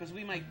future? Because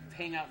we might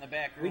hang out in the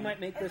back room. We might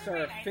make this our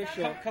It's really nice.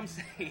 official. come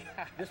say.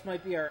 Hi. This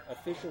might be our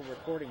official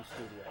recording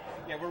studio.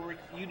 Yeah,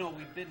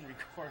 we've been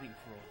recording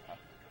for a while.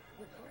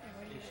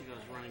 she goes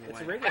running It's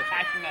away. a radio.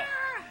 I know.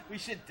 We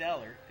should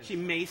tell her. 'cause She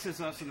maces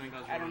us and then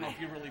goes. I don't know running.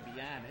 if you're really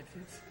beyond it.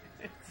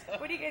 It's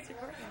What are you guys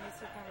recording?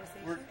 This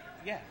conversation? we're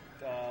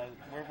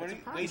It's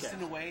a podcast.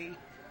 wasting away.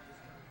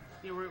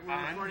 Yeah, we're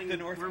On recording. the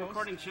North we're Coast?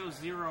 recording show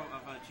 0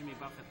 of a Jimmy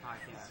Buffett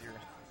podcast. Zero.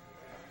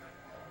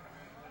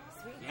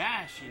 Sweet.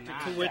 Yeah, she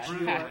nods. to which you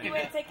You want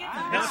tickets?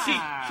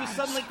 Ah. She's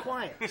suddenly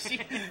quiet.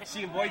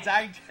 She avoids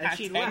eye And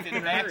she contact left and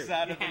in a backs hurry.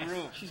 out of Yes. the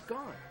room. She's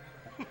gone.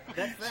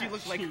 That She fast.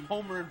 looks like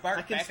Homer and Bart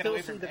I can backing still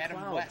away see from the Adam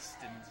clouds. West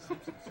and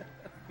Simpsons.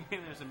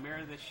 There's a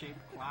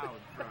mirror-shaped cloud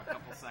for a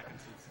couple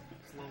seconds.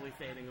 It's slowly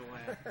fading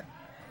away.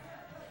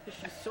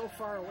 She's so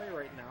far away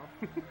right now.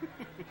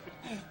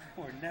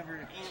 We're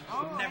never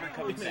Oh,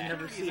 coming may back.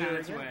 never He's see on her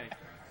its again. way.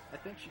 I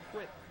think she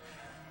quit,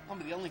 But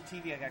the only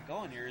TV I got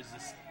going here is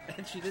this.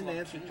 and she didn't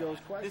answer Joe's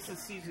question. This is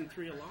season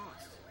 3 of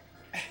Lost.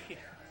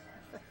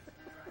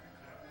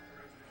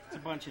 It's a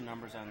bunch of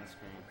numbers on the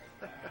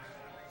screen.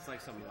 It's like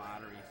some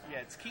lottery. Yeah,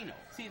 it's Keno.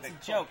 See, it's Like,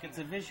 a joke. It's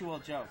a visual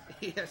joke.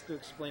 He has to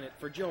explain it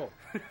for Joel.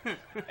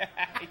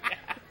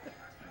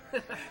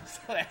 So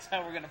that's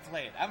how we're gonna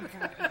play it.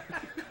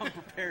 I'm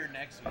prepared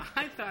next week.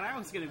 I thought I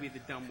was going to be the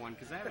dumb one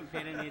because I haven't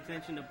paid any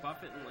attention to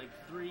Buffett in like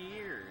 3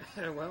 years.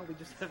 Well, we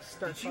just have to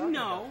start Did you talking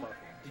know? about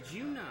Buffett. Did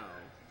you know?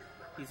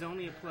 He's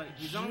only a play.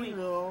 He's You only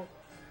know.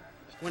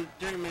 when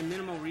during my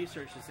minimal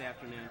research this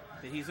afternoon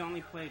that he's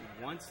only played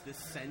once this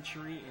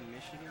century in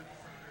Michigan.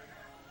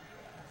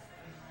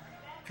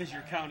 Because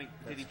you're counting.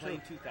 Did he That's play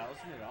in true. 2000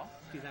 at all?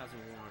 2001,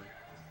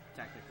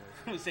 technically.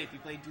 I would say if he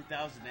played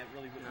 2000, that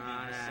really wouldn't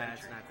No, be the it's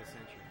century. not the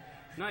century.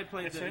 No, he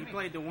played. That's what I He mean.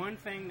 played the one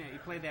thing that he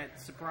played that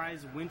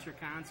surprise winter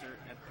concert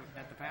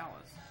at the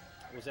Palace,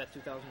 Was that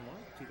 2001?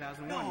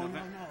 2001. No, Nove- no,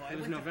 no, I It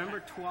was went to November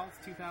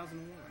 12th,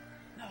 2001.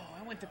 No,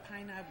 I went to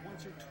Pine Knob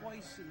once or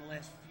twice in the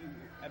last few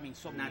years. I mean,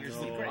 so Not many years.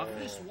 to see Greg, Buffett.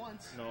 at least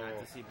once. No.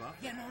 Not to see Buff.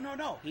 Yeah,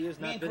 no. He has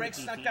Me not and been Greg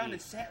to snuck DTE. down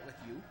and sat with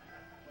you.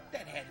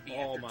 That had to be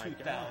Oh after my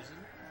 2000. God.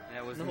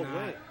 That was No not.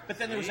 way. But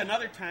then there was See?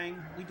 another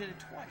time we did it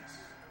twice.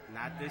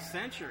 Not this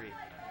century.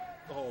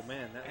 Oh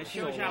man, that It was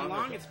shows so how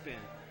long ago. it's been.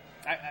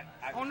 I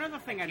Oh, another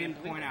thing I can't didn't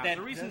believe point it. out. That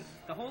The reason, does-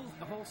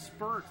 the whole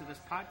spur to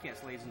this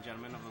podcast, ladies and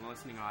gentlemen of the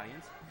listening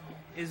audience,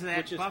 is that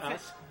Which is Buffett.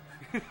 us.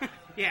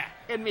 Yeah,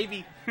 and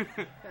maybe.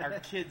 our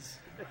kids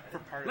for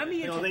part Let of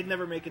me it. No, they'd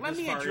never make it Let this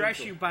me far address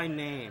into you it. by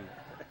name.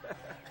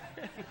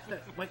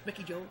 Mike,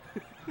 Mickey, Joe.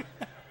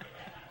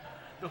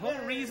 The whole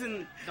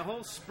reason, the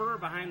whole spur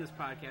behind this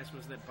podcast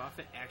was that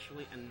Buffett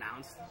actually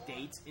announced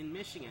dates in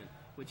Michigan,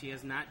 which he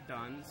has not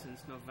done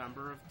since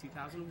November of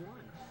 2001.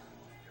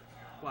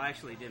 Well,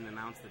 actually, he didn't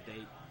announce the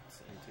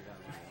dates in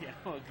 2001. Yeah,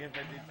 well, good,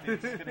 but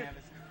it's gonna have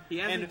He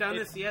hasn't And done it-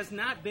 this. He has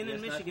not been He in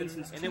has not Michigan been-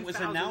 since and 2001. it was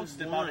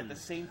announced about at the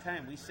same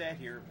time. We sat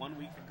here 1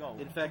 week ago.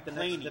 In fact,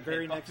 complaining the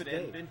very that next Buffett day,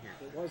 hadn't been here.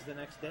 it was the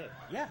next day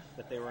Yeah.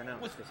 that they were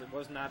announced Was- because it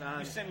was not on.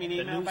 You sent me an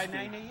the email news by feed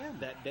 9 a.m.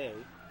 that day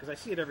because I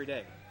see it every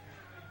day.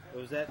 It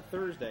was that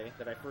Thursday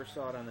that I first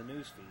saw it on the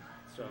news feed,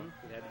 so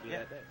it had to be Yeah.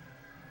 that day.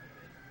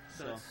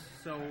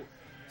 So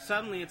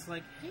suddenly it's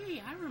like,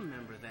 hey, I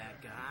remember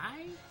that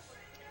guy.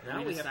 Now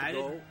we we have to decided-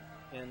 go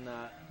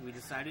and We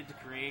decided to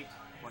create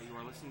what you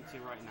are listening to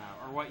right now,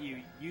 or what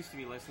you used to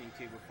be listening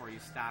to before you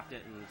stopped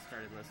it and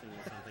started listening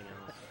to something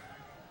else.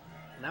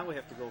 now we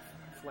have to go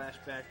flash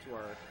back to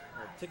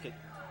our ticket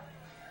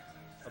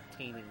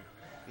obtaining.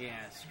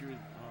 Yeah, screw.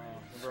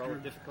 Remember all the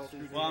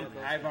difficulties? we Well, had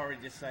those I've days?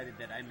 already decided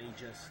that I may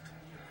just go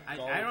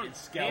I don't. and They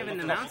scout haven't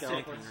the announced couple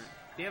anything. tickets.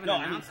 Right? They haven't No, I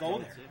mean, announced go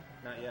anything.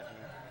 there. Not yet.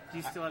 no. Do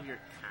you still have your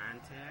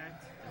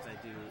contact? As I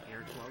do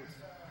air quotes.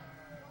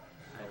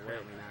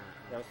 Apparently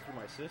not. That was through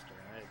my sister.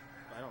 And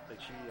I don't think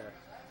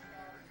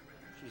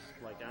she's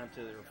like on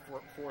to her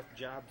fourth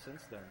job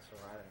since then. So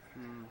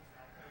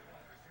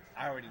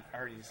I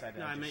already decided.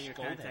 No, I'll I meant just your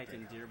go that contact day.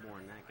 in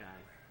Dearborn. That guy.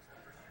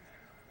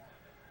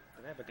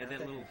 did I have a Had contact that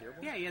little. in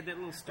Dearborn? Yeah, he had that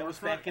little That was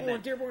storefront. back in Oh, the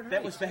in Dearborn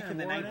that was Heights. back in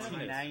the Yeah, Warren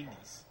Avenue.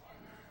 1990s.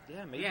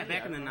 Yeah, maybe. Yeah,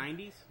 back in I the don't know.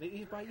 90s.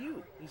 He's by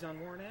you. He's on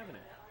Warren Avenue.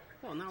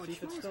 Well, now See it's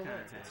if it's Schmo's still there.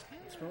 contact.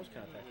 It's Schmo's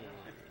contact.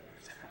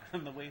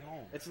 On the way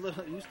home. It's a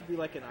little. It used to be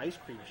like an ice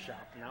cream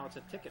shop. Now it's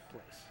a ticket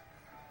place.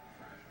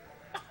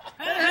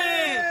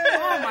 Hey!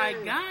 Oh my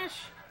gosh!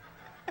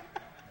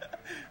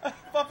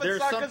 Buffett There's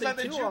song goes on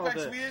something the to all jukebox.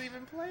 this. We didn't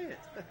even play it.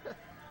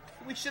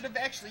 We should have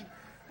actually.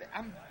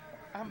 I'm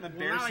now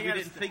embarrassed I we gotta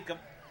didn't think of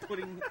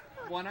putting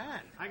one on.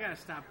 I gotta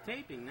stop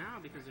taping now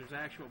because there's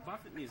actual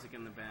Buffett music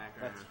in the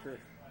background. That's true.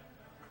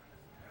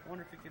 I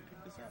wonder if we can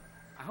pick this up.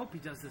 I hope he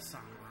does this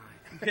song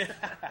live.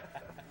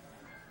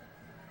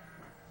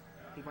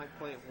 He might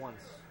play it once.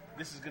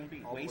 This is going to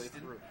be All the way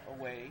wasted through.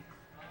 away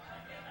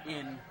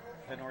in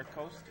the North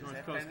Coast. Is North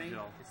that Coast, the name?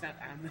 Joe. It's not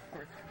on the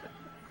North Coast.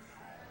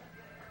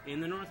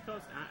 In the North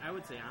Coast? I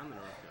would say on the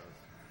North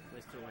Coast.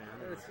 Wasted away on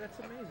the North That's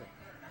amazing.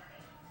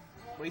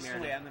 Wasted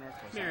away on the North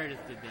Coast.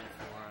 Meredith did that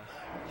for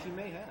us. She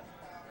may have.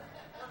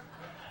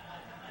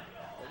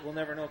 But we'll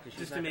never know because she's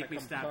Just not to make gonna me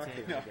come stop talk to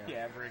taping. us No, again.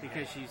 yeah, ever again.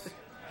 Because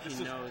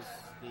she knows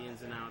the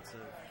ins and outs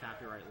of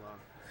copyright law.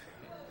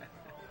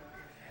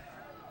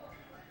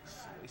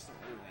 Wasted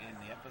away and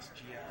the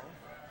FSGL.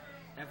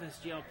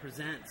 FSGL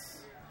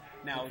presents.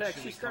 Now, In fact,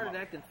 should she we started come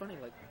up- acting funny,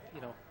 like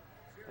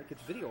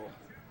it's video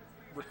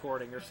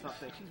recording or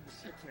something.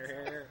 She's fixing her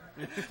hair,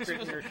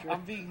 straightening her shirt.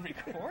 I'm being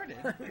recorded.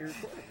 You're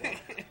recording.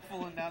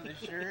 Pulling down the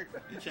shirt.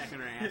 Checking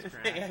her ass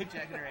crack. Yeah,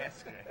 checking her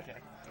ass crack. Okay.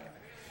 Damn it.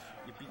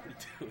 You beat me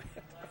to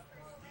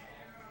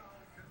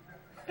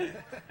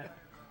it.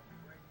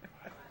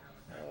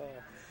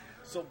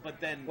 So, but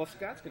then... Well,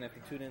 Scott's gonna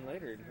have to tune in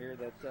later and hear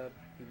that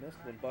he missed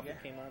when Buffett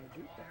Yeah. came on the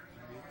jukebox.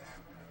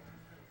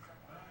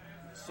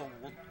 So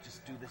we'll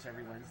just do this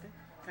every Wednesday,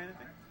 kind of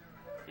thing.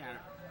 Yeah.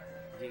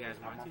 Do you guys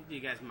want to? Do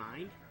you guys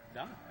mind?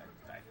 No,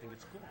 I think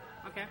it's cool.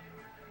 Okay.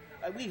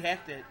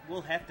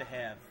 We'll have to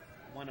have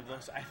one of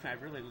those. I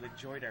really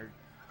enjoyed our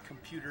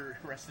computer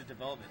arrested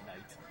development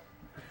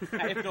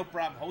night. I have no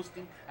problem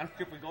hosting. I don't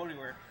care if we go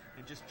anywhere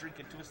and just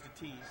drinking Twisted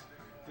Teas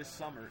this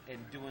summer and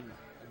doing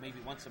maybe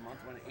once a month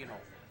when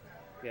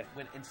Yeah.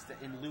 when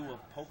in lieu of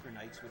poker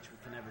nights, which we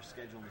can never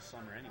schedule in the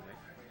summer anyway,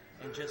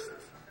 and just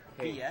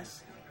Hey.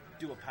 BS,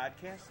 do a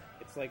podcast,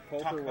 It's like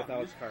Talk poker about without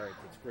music. cards.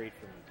 It's great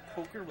for me.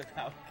 poker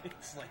without.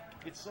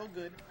 It's so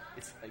good.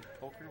 It's like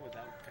poker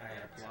without I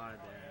cards. applaud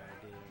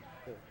that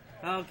idea.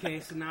 Okay,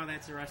 so now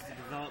that's Arrested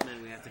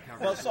Development we have to cover.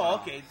 Well, as so well.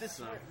 okay, we're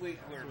So we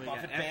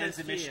Buffett got fans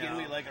in Michigan. FSGL.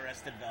 We like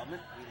Arrested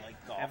Development. We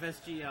like golf.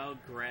 FSGL,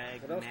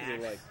 Greg, What else do Max,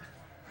 you like?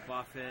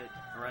 Buffett,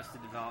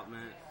 Arrested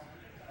Development,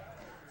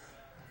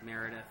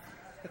 Meredith.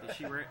 Does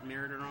she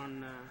Meredith her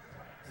own?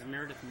 Does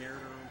Meredith her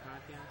own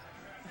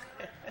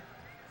podcast?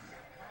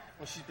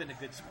 Well, she's been a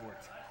good sport.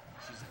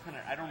 She's on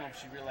her, I don't know if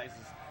she realizes.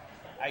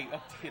 I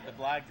updated the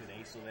blog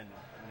today, so then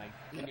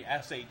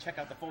I say check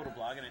out the photo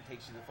blog, and it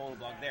takes you to the photo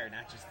blog there,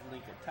 not just the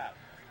link at top.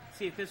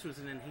 See, if this was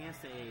an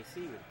enhanced AAC,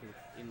 we could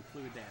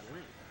include that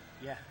link.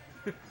 Yeah.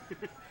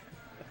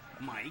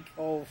 Mike.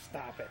 Oh,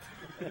 stop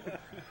it.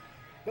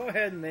 Go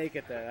ahead and make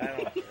it that. I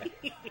don't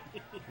care.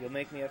 You'll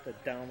make me have to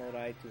download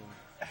iTunes.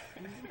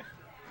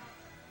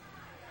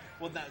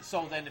 Well,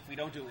 so then if we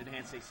don't do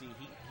enhanced AC,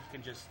 he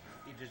can just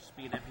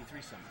be an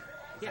MP3 somewhere.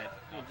 Is Yeah, that-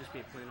 it'll just be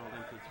a plain old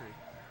MP3.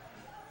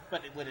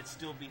 But would it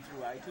still be through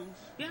iTunes?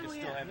 Yeah, You could well,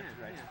 still yeah, have it yeah,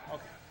 through iTunes. yeah.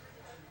 Okay.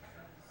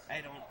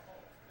 I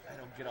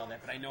don't get all that,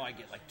 but I know I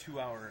get like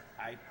 2-hour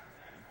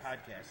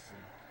podcasts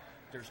and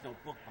there's no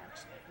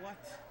bookmarks. Like,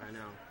 what? I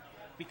know.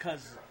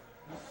 Because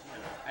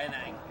and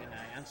I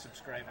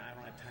unsubscribe and I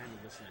don't have time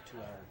to listen to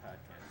 2-hour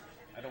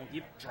podcasts. I don't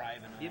drive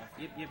enough.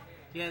 Yep.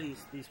 Yeah,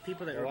 these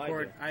people that Well, I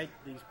record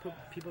do.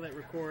 people that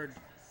record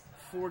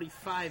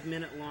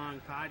 45-minute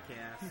long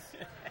podcasts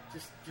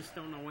just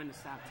don't know when to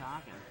stop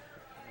talking.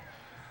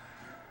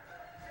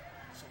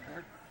 So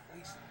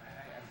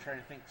I'm trying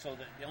to think. So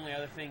the only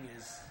other thing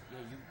is,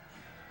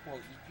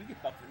 you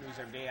get Buffett News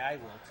every day. I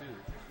will too.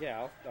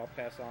 Yeah, I'll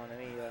pass on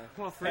any.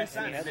 Well, for That's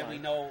instance, nice that we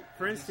know.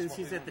 For at least instance, what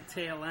he's we at the want.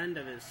 tail end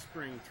of his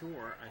spring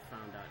tour. I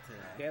found out today.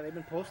 Yeah, they've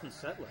been posting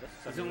set lists.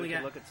 He's I mean, only we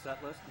can got- look at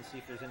set lists and see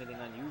if there's anything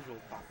unusual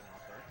popping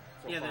out there.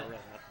 So Yeah, far, the-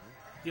 really nothing.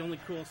 The only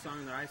cool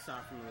song that I saw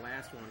from the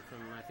last one, from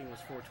I think it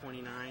was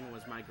 429,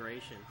 was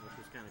Migration, which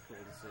was kind of cool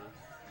to see.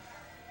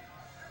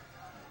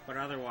 But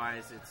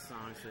otherwise, it's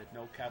songs that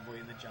No Cowboy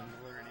in the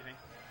Jungle or anything.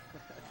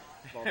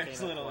 Volcano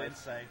There's a little Flight.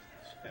 insight.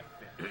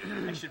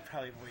 I should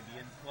probably avoid the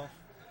well.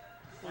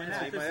 Why Yeah,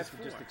 not? you might have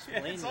to just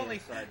explain It's the only,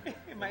 inside.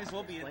 it might as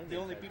well be Explain the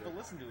only inside people joke.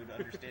 listen to it to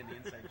understand the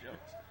inside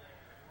jokes.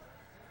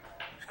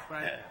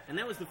 and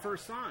that was the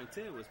first song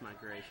too, was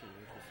Migration,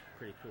 which was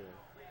pretty cool.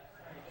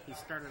 He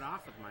started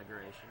off with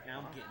Migration.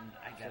 Now I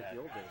It's like gotta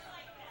the old days.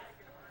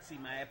 see.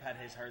 My iPad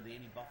has hardly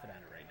any Buffett on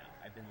it right now.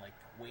 I've been like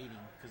waiting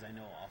because I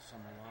know all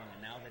summer long,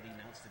 and now that he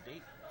announced the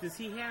date, Does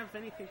he have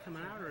anything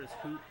coming out, or is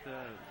Hoot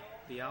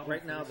the album?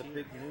 Right for now, this the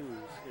year? big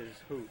news is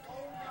Hoot.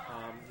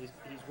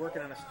 He's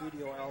working on a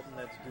studio album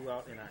that's due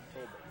out in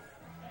October.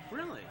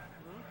 Really?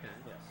 Okay.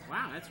 Yes.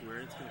 Wow, that's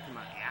weird. It's going to come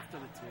out after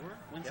the tour.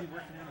 when's he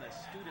working on the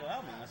studio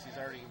album? Unless he's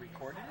already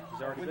recorded it.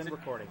 He's already When's been it-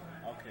 recording.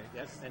 Okay.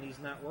 Yes, and he's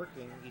not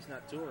working. He's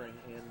not touring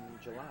in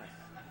July.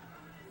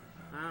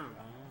 Oh.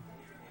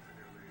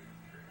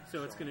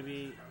 So it's going to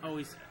be. Oh,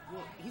 he's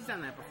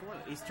done that before.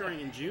 He's touring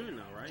in June,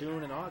 though, right?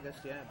 June and August,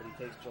 yeah, but he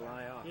takes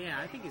July off. Yeah,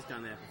 I think he's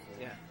done that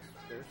before. Yeah,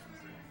 there's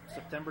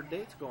September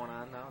dates going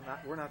on now.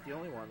 We're not the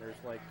only one. There's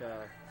like,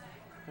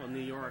 Well, New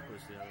York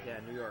was the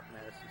other. New York,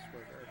 Madison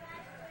Square Garden.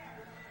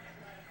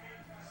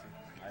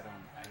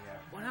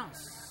 What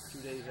else? 2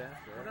 days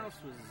after.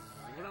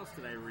 What else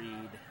did I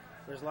read?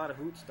 There's a lot of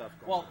Hoot stuff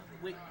going Well, on.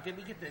 wait, did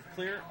we get that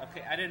clear?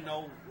 Okay, I didn't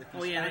know with the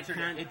Oh yeah, that,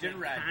 sponsored. It did that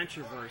ride.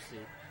 controversy.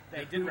 They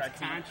That did Hoot ride.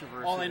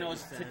 controversy. All I that know you is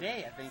said.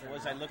 today, I think,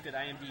 was I looked at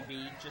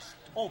IMDb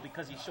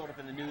because he showed up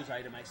in the news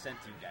item I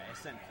sent to you guys. I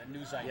sent a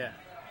news item. Yeah.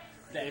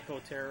 That,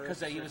 Eco-terrorists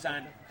Because he or was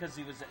on. Because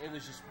it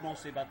was just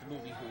mostly about the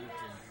movie Hoot,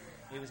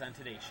 and he was on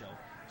Today's Show.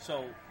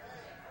 So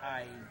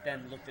I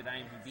then looked at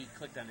IMDb,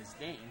 clicked on his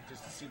name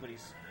just to see what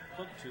he's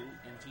hooked to,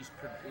 and he's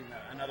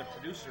another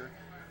producer,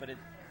 but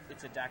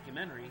it's a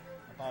documentary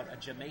about a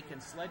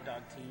Jamaican sled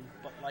dog team,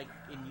 but like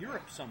in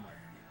Europe somewhere.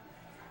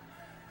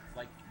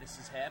 Like this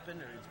has happened,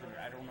 or it's been.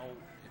 I don't know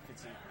if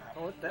it's.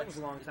 That was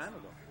a long time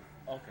ago.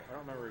 Okay. I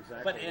don't remember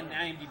exactly. But in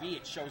IMDb,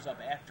 it shows up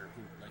after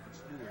Hoot, like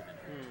it's newer than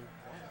Hoot.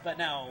 But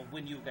now,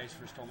 when you guys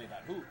first told me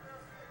about Hoot,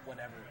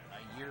 whatever,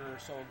 a year or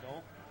so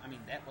ago, I mean,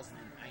 that wasn't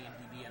in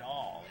IMDb at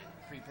all, in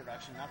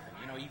pre-production, nothing.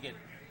 You know, you get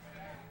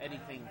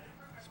anything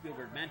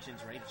Spielberg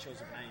mentions, right, it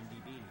shows up in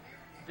IMDb.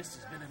 This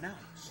has been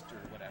announced, or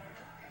whatever.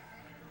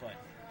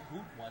 But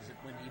Hoot wasn't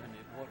when even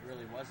it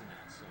really was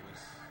announced, so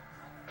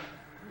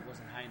it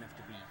wasn't high enough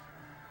to be.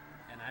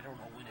 And I don't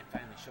know when it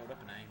finally showed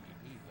up in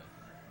IMDb, but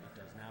it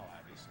does now,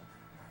 obviously.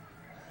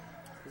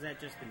 Is that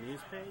just the news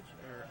page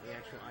or the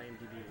actual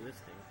IMDb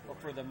listing? Well,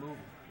 for the movie.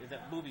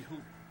 That movie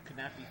Hoot could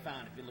not be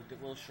found. If you looked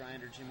at Will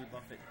Schreiner, Jimmy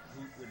Buffett,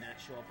 Hoot would not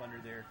show up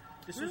under there.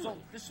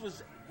 This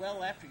was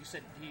well after you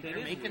said they're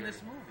is making weird.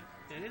 this movie.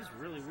 That is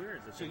really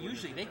weird. That So they wouldn't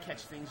usually do they that.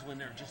 catch things when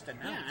they're just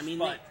announced. Yeah, I mean,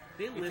 but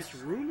they if list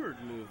it's- rumored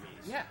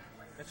movies. Yeah,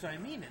 that's what I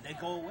mean, and they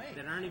go away.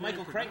 That aren't even Michael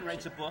in Crichton production.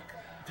 writes a book.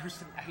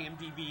 There's an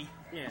IMDb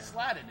Yeah.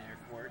 slot in there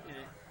for it,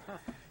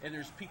 and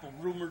there's people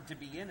rumored to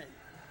be in it.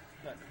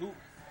 But Hoot,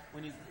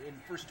 when you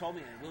first told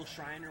me that Will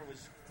Schreiner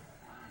was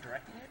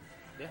directing it.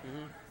 Yeah.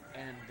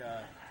 And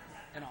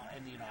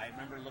I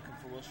remember looking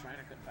for Will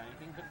Schreiner, couldn't find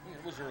anything, but it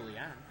was early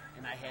on,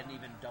 and I hadn't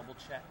even double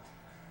checked.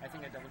 I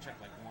think I double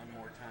checked like one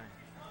more time,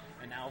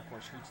 and now of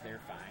course Hoot's there,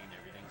 fine,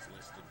 everything's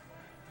listed.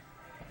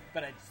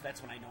 But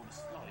that's when I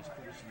noticed, he's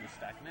producing this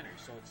documentary.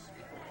 So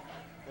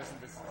wasn't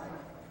this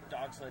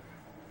dog sled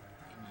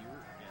in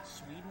Europe,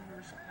 Sweden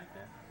or something like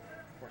that,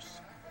 or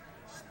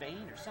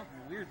Spain or something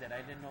weird that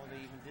I didn't know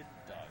they even did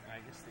dog.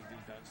 I guess they do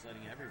dog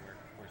sledding everywhere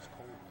where it's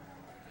cold.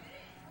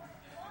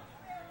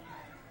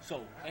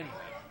 So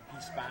anyway, he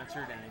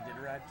sponsored and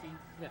Iditarod team.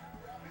 Yeah.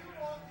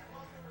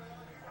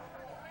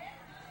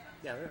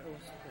 Yeah, there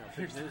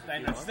was,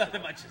 There's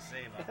nothing much to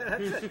say about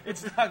it.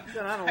 It's dog. It's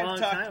been on a long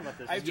time about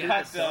this. I've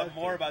Yes. talked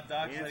more about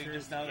dog The sledding answer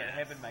just is now than I yes.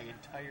 have in my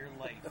entire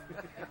life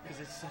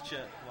because it's such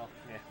a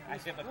I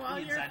have opinions Well,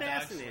 you're on dog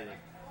fascinated. sledding.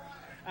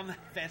 I'm not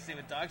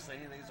fascinated with dog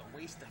sledding. I think it's a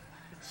waste of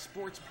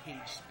sports page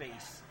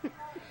space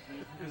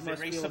because they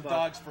must race feel some about-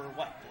 dogs for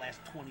what the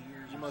last 20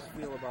 years. You or must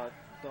something. feel about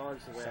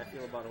dogs the way I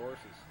feel about horses.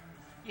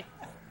 Yeah.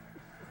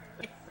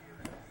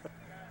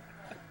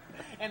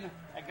 And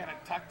I gotta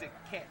talk to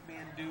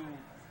Kathmandu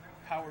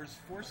Powers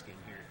Foreskin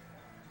here.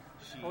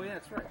 She, Oh yeah,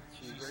 that's right.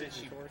 She said raises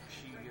she horses.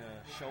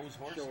 shows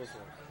horses. Shows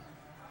horses.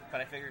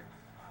 But I figured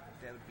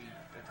that would be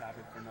a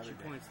topic for another She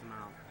day. points them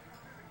out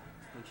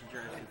when she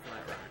drives in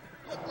flat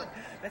rock. Look,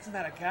 that's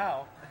not a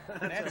cow.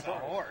 That's a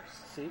horse.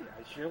 See,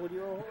 I showed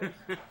you a horse.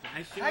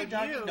 I showed Hi,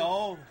 doggy. you.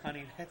 No,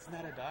 honey, that's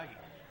not a doggy.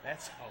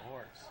 That's a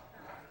horse.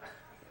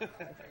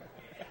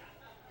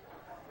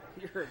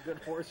 You're a good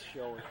horse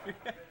shower.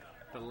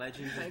 The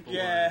legends of Belong.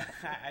 Yeah,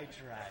 I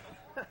tried.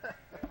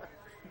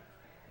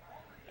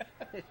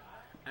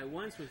 I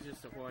once was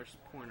just a horse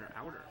pointer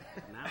outer.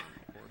 Now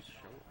I'm a horse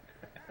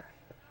shower.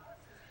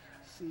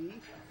 See?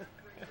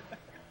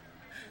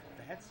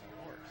 That's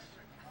a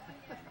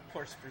horse.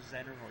 Horse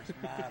presenter, horse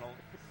model.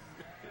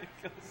 It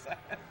goes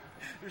on.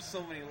 There's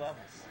so many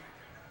levels.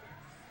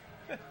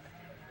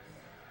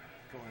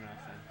 Going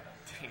off on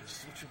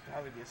tangents, which would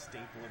probably be a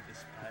staple of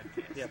this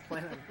podcast.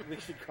 Yeah, we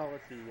should call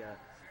it the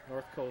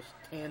North Coast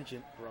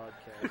Tangent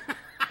Broadcast.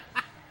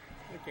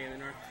 Okay, the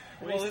North.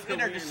 Well, waste in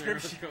our away the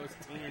description- North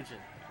Coast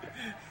tangent.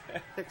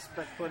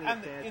 Expect plenty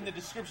of tangents. In the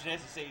description, it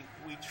has to say,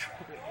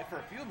 for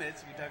a few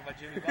minutes, we talk about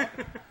Jimmy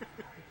Buffett.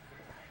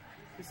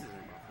 This isn't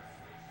about that.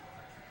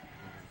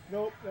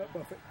 Nope, not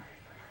Buffett.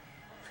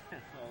 Oh,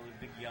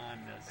 the big yawn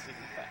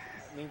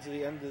signifies. Means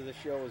the end of the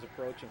show is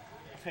approaching.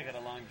 I got a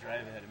long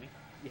drive ahead of me.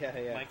 Yeah,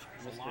 yeah. Mike,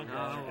 it's a long Oh,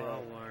 drive.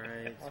 well, all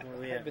right. So what are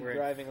we I've at? been We're at-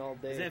 driving all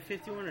day. Is that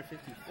 51 or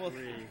 53? Well,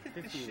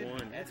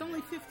 51. It's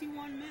only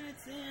 51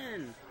 minutes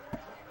in.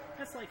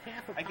 That's like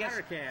half a I guess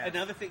podcast.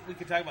 another thing, we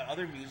could talk about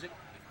other music.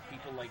 If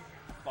people like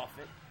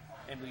Buffett,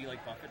 and we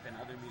like Buffett, then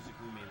other music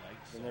we may like.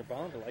 So. And they're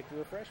bound to like the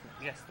refreshment.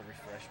 Yes, the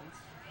Refreshments,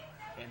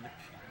 and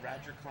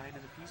Roger Klein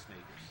and the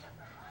Peacemakers,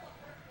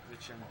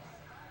 which I'm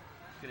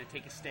going to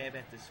take a stab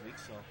at this week.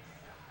 So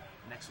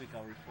next week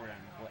I'll report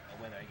on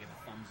whether I get a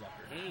thumbs up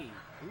or not. Hey,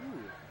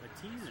 ooh, a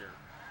teaser.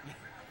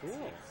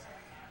 Cool.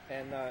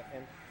 And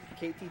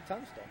KT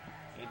Tunstall,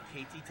 And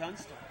KT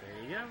Tunstall.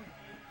 There you go.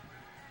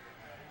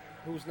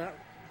 who's not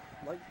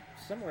like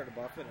similar to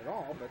Buffett at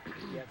all, but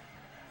yet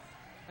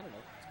I don't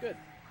know. It's good.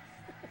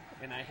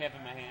 And I have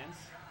in my hands.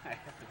 I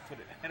have to put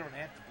it. I don't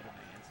have to put it in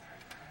my hands.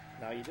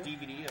 Now you do.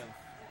 DVD of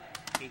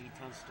KT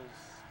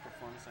Tunstall's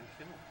performance on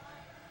Kimmel.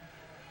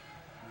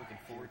 I'm looking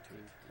forward to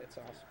it. It's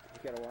awesome.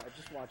 You gotta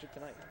just watch it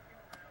tonight,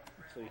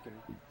 so you can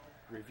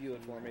review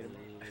it for me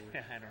tomorrow.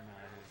 I don't know.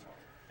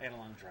 I had a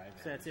long drive.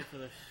 So that's it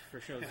for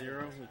show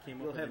 0. We came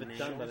We'll up have with a it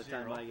name. done by the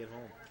time Zero. I get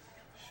home.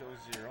 Show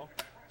 0.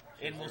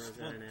 And we'll, zero's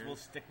on there. we'll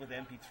stick with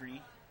MP3.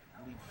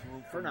 Leave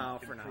room For now,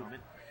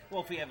 improvement.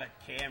 Well, if we have a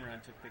camera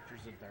and took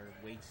pictures of our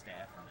wait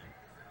staff,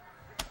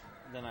 and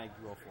Then I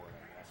go for it,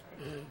 I guess.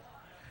 But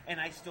and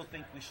I still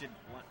think we should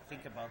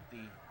think about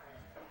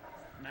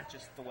not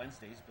just the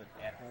Wednesdays, but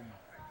at home.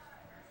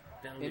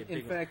 That'll be a In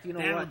big fact, you know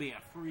that'll what? be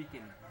a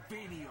freaking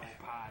video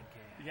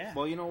podcast. Yeah.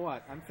 Well, you know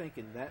what? I'm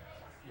thinking that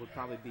would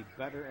probably be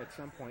better at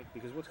some point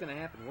because what's going to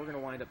happen? We're going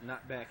to wind up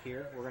not back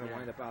here. We're going to Yeah.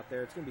 wind up out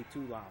there. It's going to be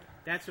too loud.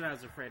 That's what I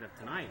was afraid of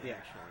tonight, Yeah.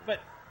 actually. But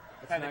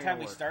by the not time gonna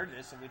we work. started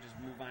this, and we just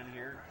move on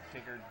here,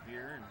 take our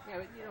beer, and Yeah,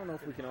 but you don't know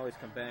if we can always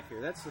come back here.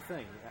 That's the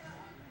thing.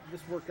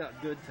 This worked out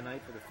good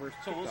tonight for the first.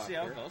 so we'll kickoff see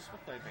how here. it goes.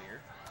 We'll play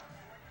beer.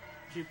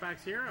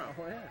 Jukebox Hero.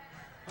 Oh yeah.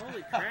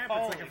 Holy crap,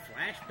 it's like a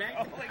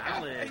flashback to my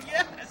college. God.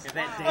 Yes. If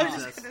that I was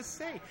dates just us. gonna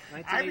say.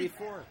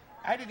 1984.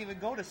 I didn't even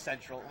go to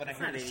Central when It's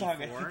I heard not the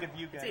song. 84. I think of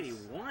you guys. It's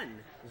 81.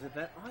 Is it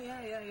that? Oh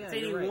yeah, yeah, yeah. It's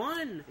you're 81.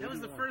 right. That was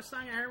the 81. first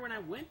song I heard when I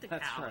went to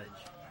That's college.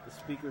 right. The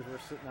speakers were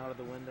sitting out of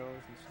the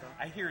windows and stuff.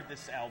 I hear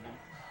this album,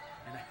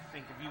 and I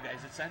think of you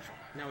guys at Central.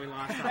 No, we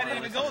lost all I our didn't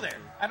even go listeners.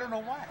 there. I don't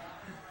know why.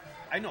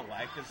 I know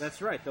why, because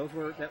That's right.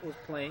 That was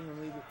playing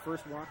when we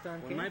first walked on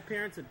When my campus.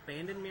 parents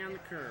abandoned me on the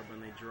curb when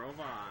they drove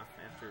off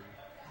after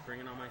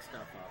bringing all my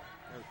stuff up.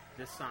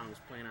 This song was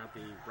playing out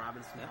the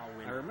Robinson Hall I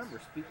windows. remember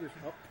speakers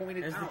up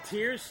pointed As the out.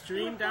 tears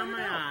streamed They were down my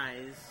pointed out.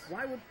 eyes.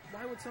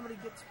 Why would somebody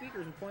get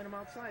speakers and point them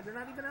outside? They're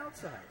not even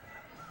outside.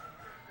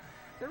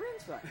 They're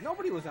inside.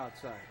 Nobody was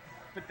outside.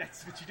 But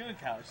that's what you do in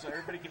college, so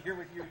everybody can hear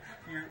what you're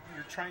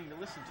trying to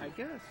listen to. I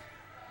guess.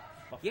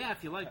 Yeah,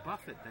 if you like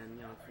Buffett, then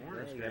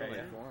Foreigner's Yeah, you great. gotta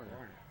yeah. like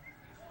Foreigner.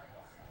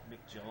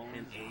 Mick Jones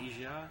And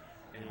Asia,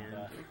 and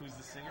and who's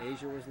the singer?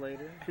 Asia was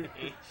later.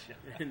 Asia.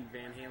 and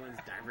Van Halen's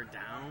Diver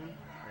Down.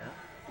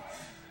 Yeah.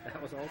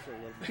 That was also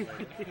a little bit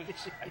later.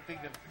 I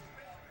think of.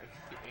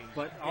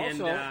 But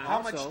And, also,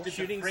 How much also did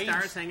Shooting the frame,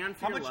 Stars Hang On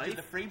For How Your much Life? did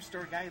the frame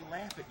store guy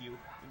laugh at you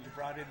when you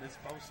brought in this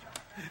poster?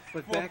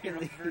 but Full back in hero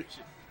the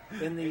version.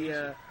 in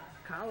the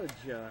college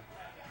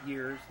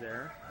years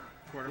there,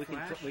 Quarter we can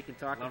Flash, we can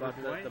talk about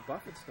Loverboy. the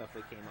Buffett stuff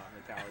that came out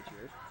in the college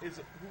years, Is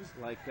it, who's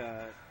like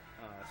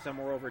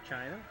Somewhere Over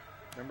China.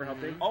 Remember how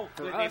big? Oh,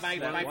 for they- us, my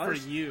that my was?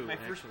 first for you, my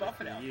first actually,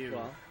 Buffett for album. you.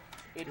 Well,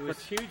 It It was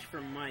huge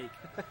for Mike.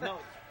 no,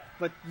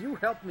 but you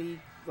helped me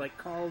like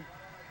call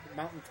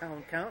Mountain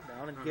Town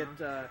Countdown and get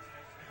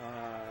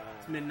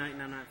It's midnight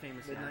and I'm not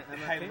famous yet. Midnight I'm I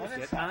Not love Famous that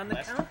Yet song. on the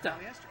Last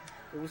countdown. yesterday.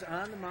 It was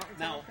on the Mountain Town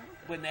Now, Countdown.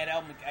 when that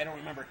album, I don't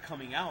remember it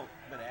coming out,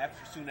 but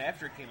soon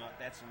after it came out,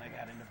 that's when I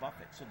got into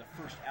Buffett. So the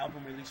first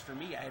album release for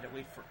me, I had to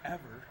wait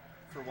forever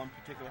for one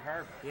particular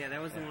harbor. Yeah,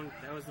 that was the one.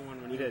 That was the one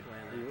when We you did. were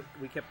playing it.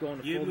 We kept going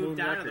to You Full Moon moved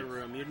out of Records. the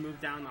room. You'd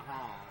moved down the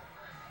hall,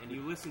 and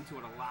you listened to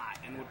it a lot,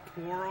 and would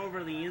pour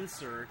over the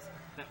inserts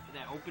that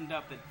opened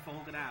up, that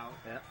folded out,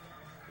 Yeah.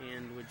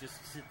 and would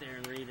just sit there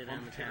and read it One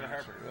on the particular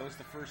couch. harbor. It was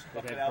the first It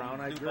Buffett had album,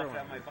 Brown Eyed new Girl Buffett on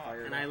album I it, bought.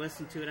 fired And I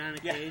listened to it on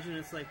Yeah. occasion.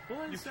 It's like,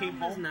 boy, You this came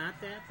album is home?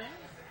 not that bad.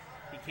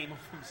 He came home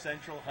from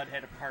Central. HUD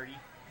had a party,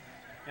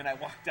 and I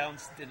walked down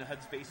into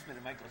HUD's basement,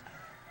 and Mike goes,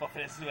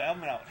 "Buffett has a new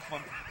album out.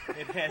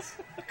 It has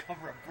a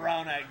cover of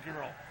Brown Eyed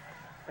Girl,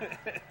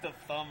 the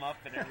thumb up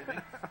and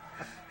everything."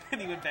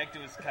 And he went back to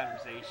his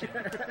conversation,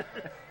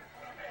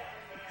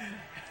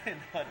 and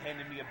HUD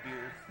handed me a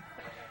beer,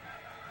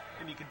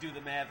 and you could do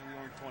the math. We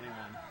weren't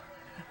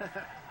 21,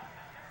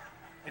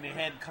 and it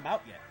hadn't come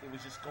out yet. It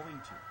was just going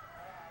to.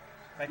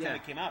 By the time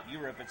Yeah. it came out, you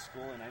were up at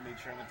school, and I made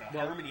sure I went to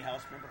Well, Harmony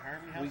House. Remember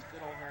Harmony House?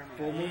 Good old Harmony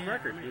Full House. Moon Yeah,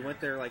 Records. I We mean- went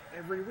there like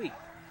every week.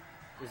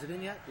 Is it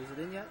in yet? Is it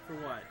in yet? For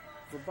what?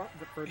 For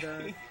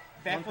the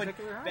back one when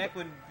particular harbor. back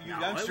when you No,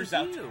 youngsters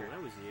that out was you. there,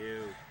 That was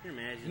you. You're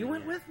imagining. You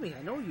went it. with me.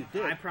 I know you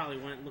did. I probably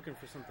went looking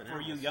for something for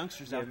else. you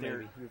youngsters Yeah, out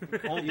there,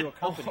 maybe. You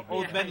accompanied me.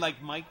 old Yeah. men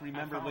like Mike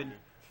remember followed when you.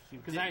 you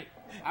Because didn't-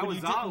 I when was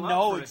you all didn't up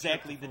know for a trip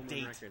exactly to the Full Moon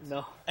date. Records.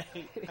 No.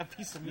 A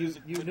piece of You,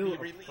 music you would knew be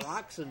released.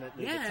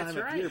 approximately Yeah, the time that's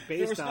of right. year There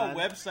based was no on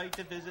website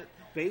to visit.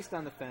 based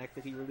on the fact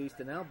that he released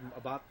an album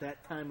about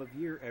that time of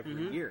year every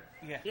Mhm. year.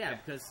 Yeah,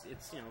 because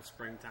it's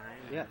springtime.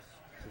 Yes.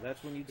 So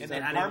that's when you And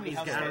decided then And Harmony he's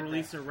House got had to that.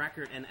 release a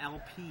record, an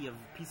LP of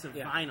piece of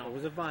yeah, vinyl It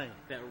was a vinyl.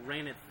 that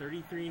ran at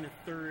 33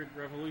 1/3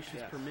 revolutions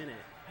Yes. per minute.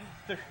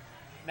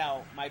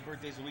 Now, my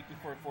birthday's a week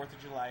before 4th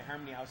of July.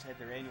 Harmony House had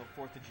their annual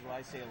 4th of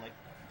July sale like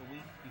the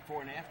week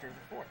before and after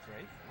the 4th,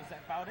 right? Was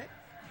that about it?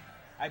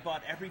 I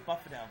bought every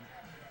Buffett album.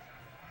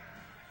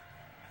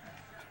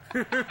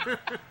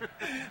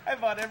 I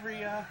bought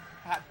every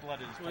Hot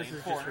Blood is Well, playing this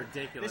is Foreigner. just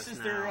ridiculous. This is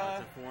now. their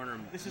It's a Foreigner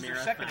this is their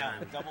marathon. second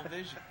album, Double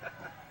Vision.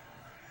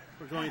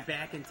 We're going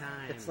back in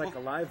time. It's like a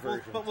live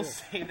version. But we'll too.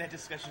 save that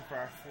discussion for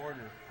our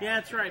Foreigner. Yeah,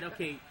 that's right.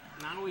 Okay,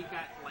 now we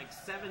got like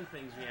 7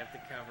 things we have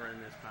to cover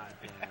in this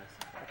podcast.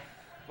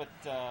 But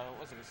what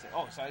was I going to say?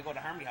 Oh, so I go to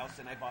Harmony House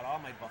and I bought all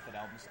my Buffett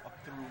albums up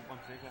through one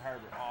particular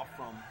harbor, all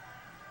from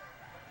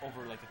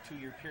over like a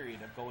 2-year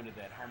period of going to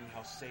that Harmony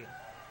House sale.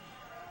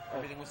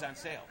 Everything was on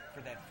sale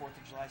for that 4th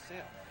of July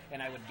sale.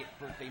 And I would get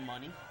birthday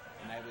money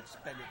and I would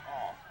spend it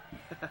all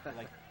for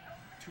like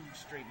 2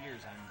 straight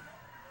years on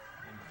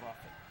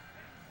Buffett.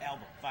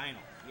 Album, vinyl,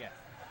 yeah.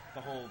 The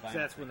whole vinyl. So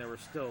that's when there were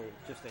still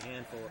just a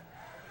handful.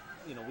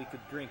 We could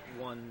drink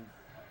one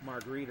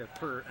margarita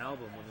per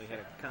album when we had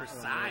a For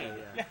side.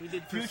 Yeah. We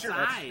did for Future-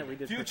 side. we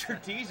did Future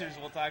teasers,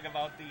 we'll talk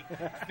about the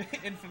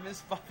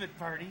infamous Buffett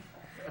party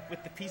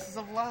with the pieces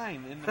of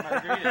lime in the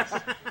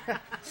margaritas.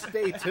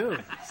 Stay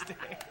tuned.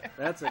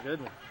 That's a good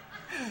one.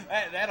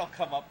 That'll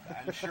come up,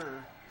 I'm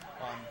sure,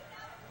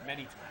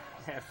 many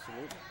times.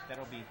 Absolutely.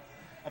 That'll be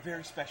a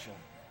very special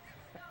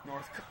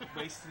North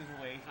Wasted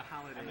Away A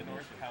holiday on the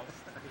North edition.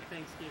 Coast. The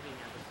Thanksgiving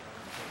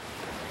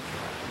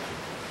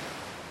episode.